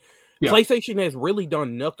 Like, yeah. PlayStation has really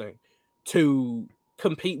done nothing to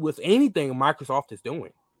compete with anything Microsoft is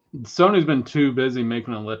doing. Sony's been too busy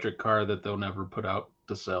making an electric car that they'll never put out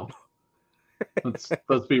to sell.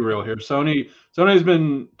 Let's be real here. Sony's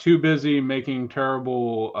been too busy making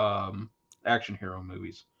terrible action hero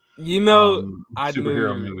movies. You know,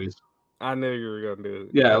 superhero movies. I knew you were gonna do it.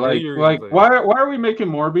 Yeah, like why are we making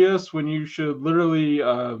Morbius when you should literally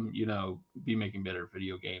be making better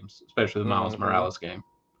video games, especially the Miles Morales game.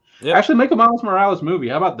 Yep. Actually, make a Miles Morales movie.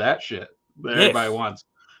 How about that shit that everybody wants?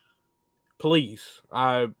 Please,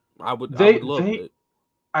 I would love it.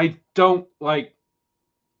 I don't like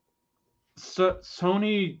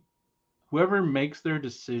Sony. Whoever makes their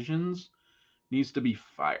decisions needs to be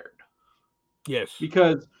fired. Yes,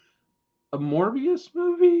 because a Morbius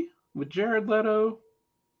movie with Jared Leto,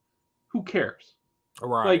 who cares?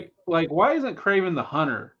 Right. Like why isn't Kraven the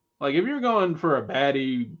Hunter? Like, if you're going for a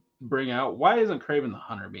baddie bring out, why isn't Kraven the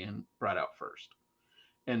Hunter being brought out first?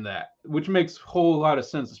 And that, which makes a whole lot of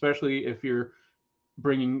sense, especially if you're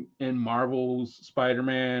bringing in Marvel's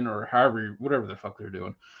Spider-Man or whatever the fuck they're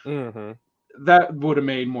doing. Mm-hmm. That would have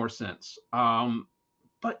made more sense.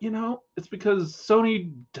 But it's because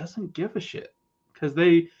Sony doesn't give a shit because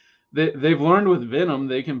they've learned with Venom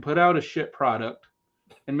they can put out a shit product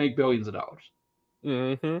and make billions of dollars.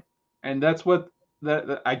 Mm-hmm. And that's what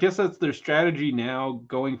I guess that's their strategy now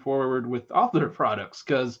going forward with all their products,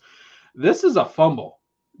 because this is a fumble.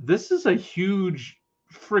 This is a huge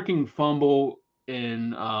freaking fumble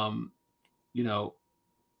in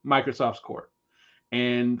Microsoft's court.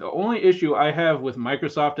 And the only issue I have with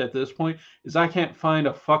Microsoft at this point is I can't find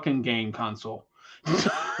a fucking game console.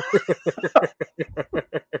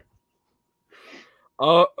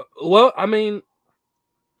 Well, I mean,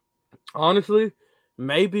 honestly,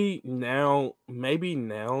 maybe now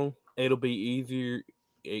it'll be easier.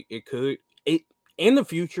 It could in the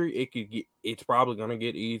future it's probably gonna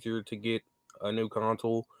get easier to get a new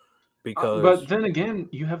console because but then again,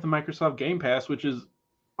 you have the Microsoft Game Pass, which is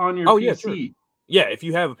on your yeah, PC. sure. Yeah, if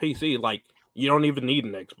you have a PC, like you don't even need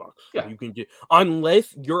an Xbox. Yeah. You can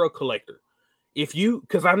unless you're a collector.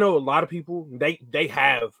 Because I know a lot of people they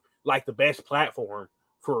have like the best platform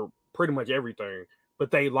for pretty much everything,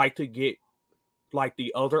 but they like to get like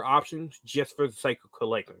the other options just for the sake of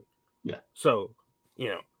collecting. Yeah. So,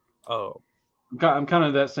 I'm kind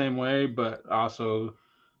of that same way, but also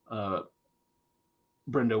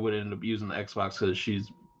Brenda would end up using the Xbox because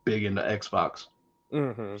she's big into Xbox.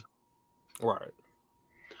 Mm-hmm. Right.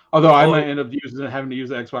 Although I might end up having to use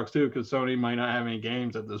the Xbox too, because Sony might not have any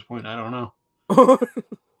games at this point. I don't know.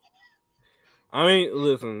 I mean,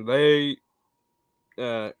 listen,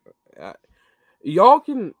 y'all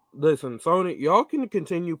can listen, Sony. Y'all can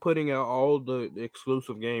continue putting out all the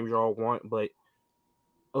exclusive games y'all want, but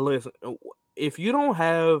listen, if you don't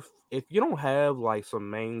have like some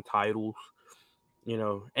main titles,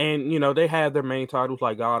 and they have their main titles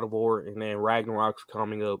like God of War, and then Ragnarok's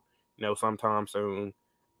coming up, sometime soon,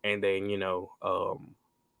 and then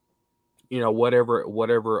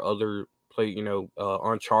whatever other play,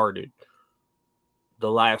 Uncharted, The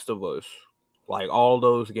Last of Us, like all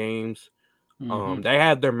those games. Mm-hmm. They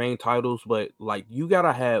have their main titles, but like you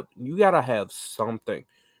gotta have something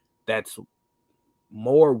that's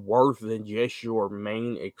more worth than just your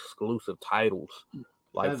main exclusive titles,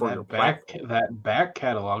 like for your platform. That back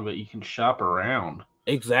catalog that you can shop around.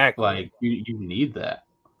 Exactly. Like you need that.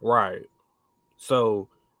 Right. So,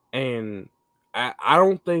 and I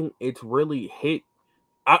don't think it's really hit.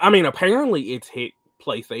 I mean, apparently it's hit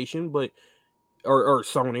PlayStation, but or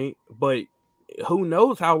Sony, but who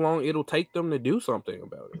knows how long it'll take them to do something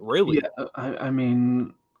about it? Really? Yeah, I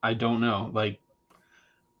mean, I don't know. Like,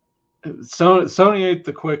 Sony ain't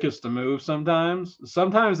the quickest to move. Sometimes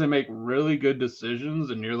they make really good decisions,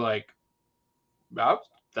 and you're like, that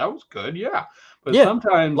was good, yeah. But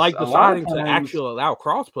sometimes, like a lot of deciding to actually allow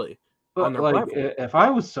crossplay on their like platform. if I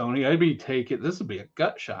was Sony, I'd be taking this would be a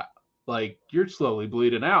gut shot. Like you're slowly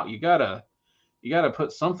bleeding out. You gotta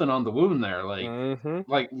put something on the wound there. Like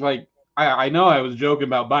I know I was joking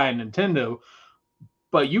about buying Nintendo,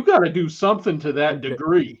 but you got to do something to that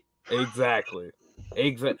degree. Exactly.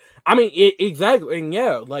 I mean, exactly. And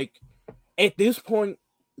yeah, like at this point,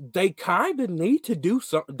 they kind of need to do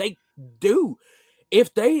something. They do.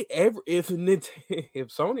 If Sony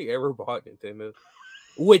ever bought Nintendo,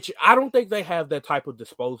 which I don't think they have that type of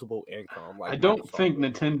disposable income. Like I don't Microsoft think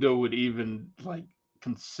does. Nintendo would even like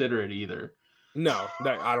consider it either. No,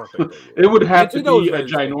 I don't think they would. It would have Nintendo to be a very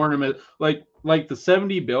ginormous, like the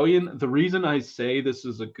 70 billion. The reason I say this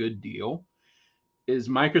is a good deal is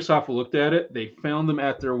Microsoft looked at it. They found them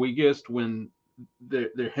at their weakest when they're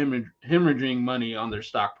hemorrhaging money on their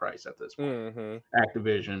stock price at this point. Mm-hmm.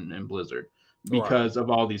 Activision and Blizzard, because of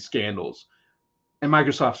all these scandals, and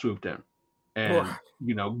Microsoft swooped in and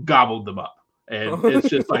gobbled them up, and it's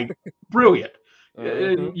just like brilliant.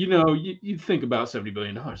 And, you think about $70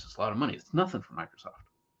 billion. It's a lot of money. It's nothing for Microsoft.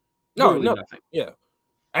 No, nothing. Yeah,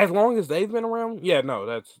 as long as they've been around, yeah, no,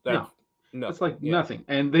 that's no, it's like nothing,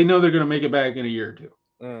 and they know they're going to make it back in a year or two.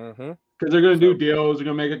 Mm-hmm. Because they're going to do deals, they're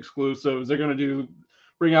going to make exclusives, they're going to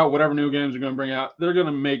bring out whatever new games they're going to bring out. They're going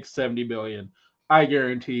to make 70 billion, I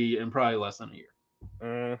guarantee, in probably less than a year.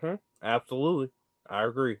 Mm-hmm. Absolutely, I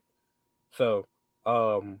agree. So,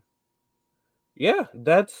 yeah,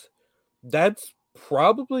 that's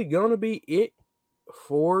probably gonna be it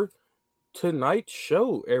for tonight's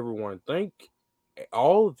show, everyone. Thank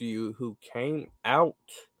all of you who came out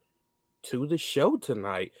to the show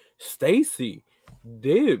tonight. Stacy,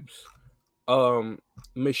 Dibs,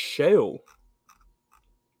 Michelle,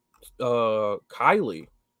 Kylie,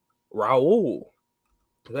 Raul.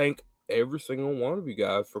 Thank every single one of you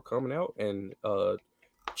guys for coming out and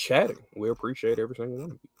chatting. We appreciate every single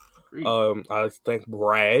one of you. I thank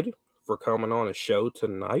Brad for coming on the show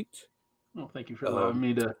tonight. Well, thank you for allowing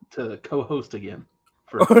me to co-host again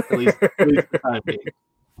for at least the time being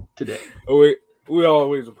today. We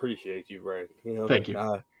always appreciate you, Brad. Thank you.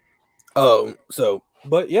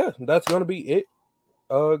 But yeah, that's gonna be it,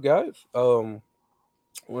 guys.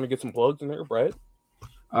 Want to get some plugs in there, Brad?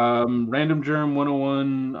 Random Germ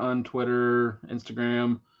 101 on Twitter,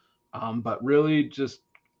 Instagram, but really just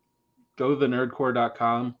go to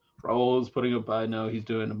thenerdcore.com. Raul is putting up. I know he's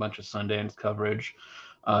doing a bunch of Sundance coverage,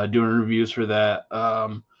 doing reviews for that.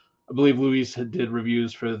 I believe Luis did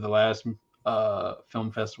reviews for the last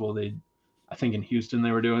film festival I think in Houston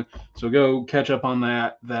they were doing. So go catch up on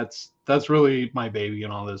that. That's really my baby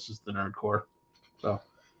and all this is the Nerdcore. So.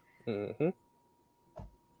 Mm-hmm.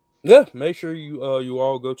 Yeah, make sure you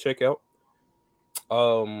all go check out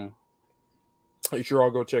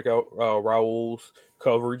Raul's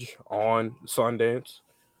coverage on Sundance.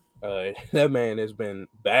 That man has been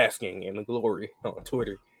basking in the glory on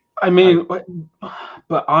Twitter. I mean, but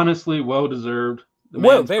honestly, well deserved. The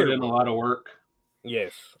man's put in a lot of work.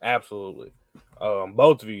 Yes, absolutely.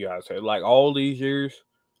 Both of you guys had like all these years,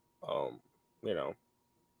 and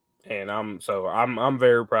I'm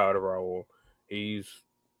very proud of Raul. He's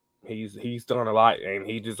done a lot and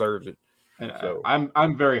he deserves it. And so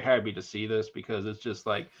I'm very happy to see this because it's just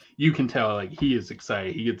like you can tell like he is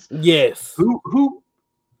excited. He gets who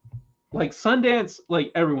like Sundance,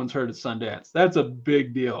 like everyone's heard of Sundance. That's a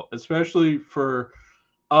big deal, especially for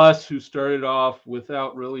us who started off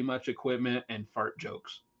without really much equipment and fart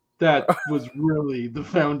jokes. That was really the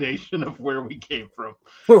foundation of where we came from.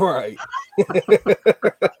 Right.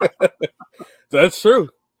 That's true.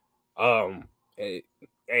 And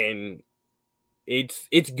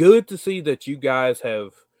it's good to see that you guys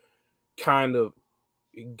have kind of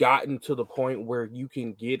gotten to the point where you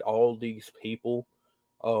can get all these people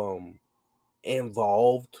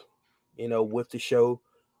involved, with the show.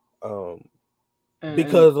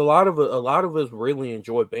 Because a lot of us really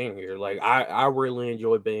enjoy being here. Like I really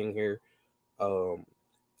enjoy being here. And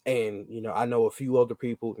I know a few other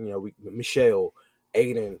people, Michelle,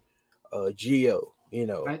 Aiden, Gio,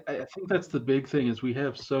 I think that's the big thing is we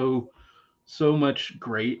have so much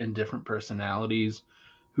great and different personalities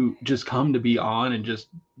who just come to be on and just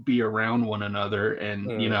be around one another and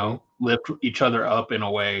lift each other up in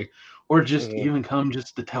a way, or just even come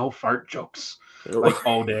just to tell fart jokes like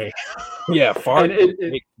all day. Yeah, fart. And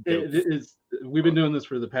it is. We've been doing this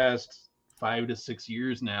for the past 5 to 6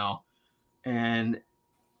 years now, and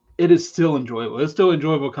it is still enjoyable. It's still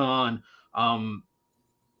enjoyable to come on.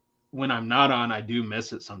 When I'm not on, I do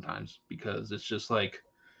miss it sometimes because it's just like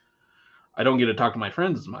I don't get to talk to my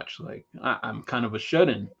friends as much. Like I'm kind of a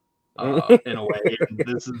shut-in in a way. And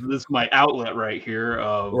this is my outlet right here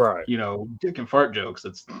of dick and fart jokes.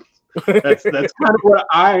 That's kind of what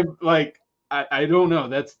I like. I don't know.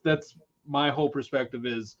 That's my whole perspective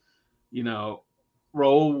is,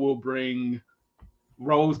 Raul's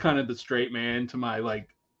kind of the straight man to my like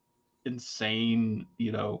insane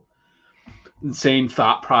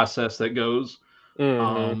thought process that goes.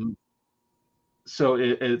 So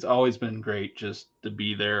it's always been great just to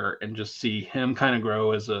be there and just see him kind of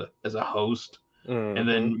grow as a host, and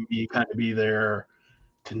then me kind of be there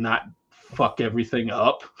to not fuck everything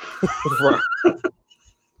up.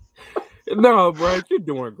 No, Brad, you're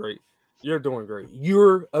doing great. You're doing great.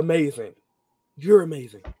 You're amazing. You're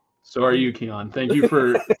amazing. So are you, Keon. Thank you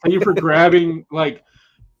for grabbing. Like,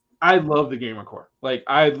 I love the Gamer Core. Like,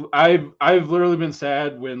 I've literally been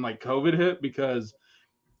sad when like COVID hit because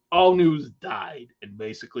all news died in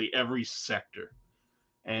basically every sector,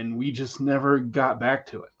 and we just never got back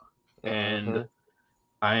to it. And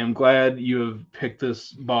I am glad you have picked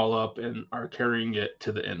this ball up and are carrying it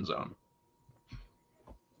to the end zone.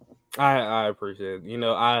 I appreciate it. And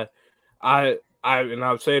I've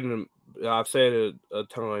said it a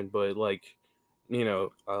ton, but like,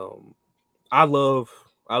 I love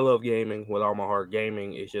gaming with all my heart.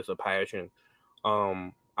 Gaming is just a passion.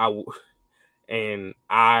 I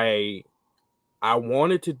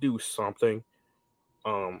wanted to do something.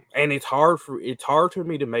 And it's hard for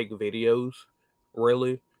me to make videos,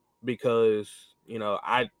 really, because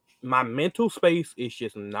my mental space is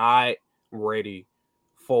just not ready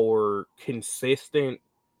for consistent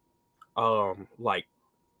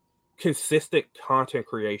content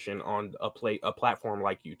creation on a platform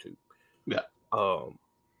like YouTube. Yeah.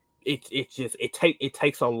 It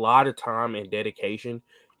takes a lot of time and dedication,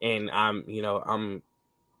 and I'm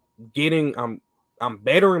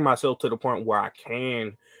bettering myself to the point where I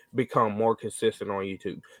can become more consistent on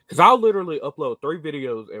YouTube, because I'll literally upload 3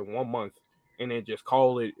 videos in 1 month and then just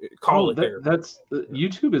call it there.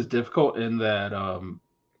 YouTube is difficult in that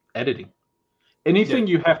editing. Anything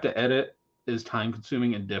you have to edit is time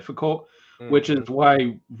consuming and difficult, which is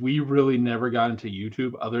why we really never got into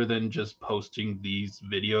YouTube other than just posting these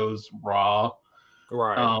videos raw.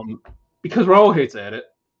 Right. Because Raul hates edit.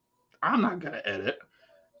 I'm not gonna edit.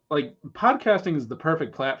 Like, podcasting is the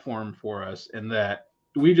perfect platform for us in that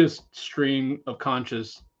we just stream of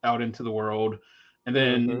conscious out into the world and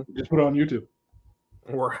then just put it on YouTube.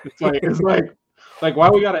 Right. It's like why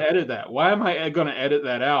we gotta edit that? Why am I gonna edit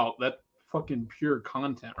that out? That fucking pure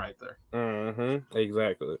content right there.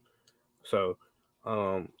 Exactly. So,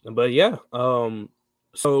 but yeah,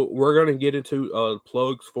 so we're gonna get into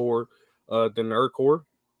plugs for the Nerdcore,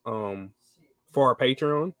 for our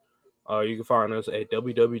Patreon. You can find us at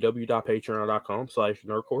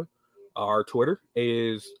www.patreon.com/nerdcore. Our Twitter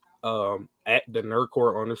is at the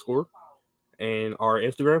Nerdcore_, and our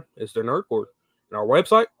Instagram is the Nerdcore. And our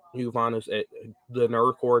website, you can find us at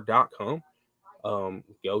thenerdcore.com.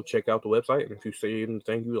 Go check out the website, and if you see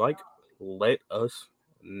anything you like, let us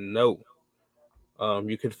know.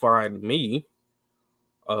 You can find me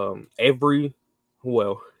every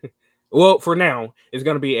well for now it's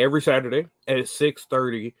going to be every Saturday at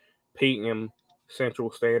 6:30 p.m.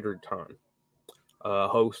 Central Standard Time,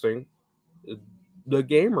 hosting the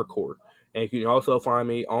Game Record. And you can also find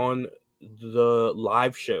me on the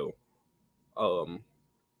live show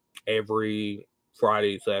every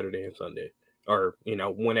Friday, Saturday, and Sunday, or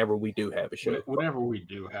whenever we do have a show. Whenever we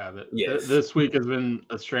do have it. Yes. This week has been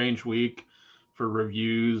a strange week for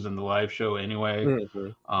reviews and the live show anyway.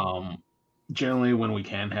 Generally when we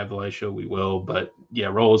can have the live show we will, but yeah,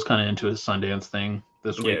 Roll is kind of into his Sundance thing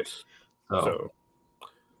this week. Yes.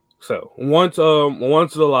 So once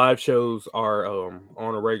the live shows are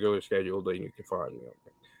on a regular schedule, then you can find me.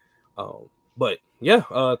 But yeah,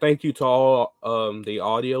 thank you to all the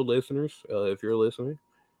audio listeners if you're listening,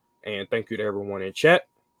 and thank you to everyone in chat.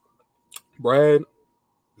 Brad,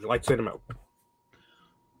 would you like to send them out?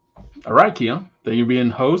 All right, Keon. Thank you for being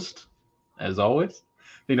host, as always.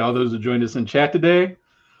 Thank you to all those who joined us in chat today.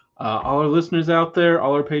 All our listeners out there,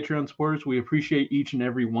 all our Patreon supporters, we appreciate each and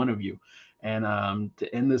every one of you. And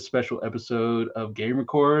to end this special episode of Game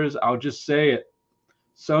Recorders, I'll just say it.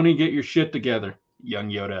 Sony, get your shit together. Young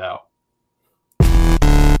Yoda out.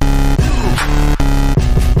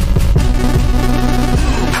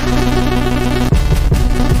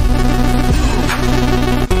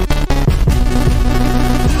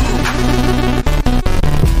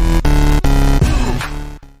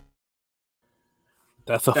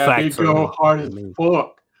 That's a fact. Go hard as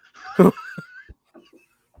fuck.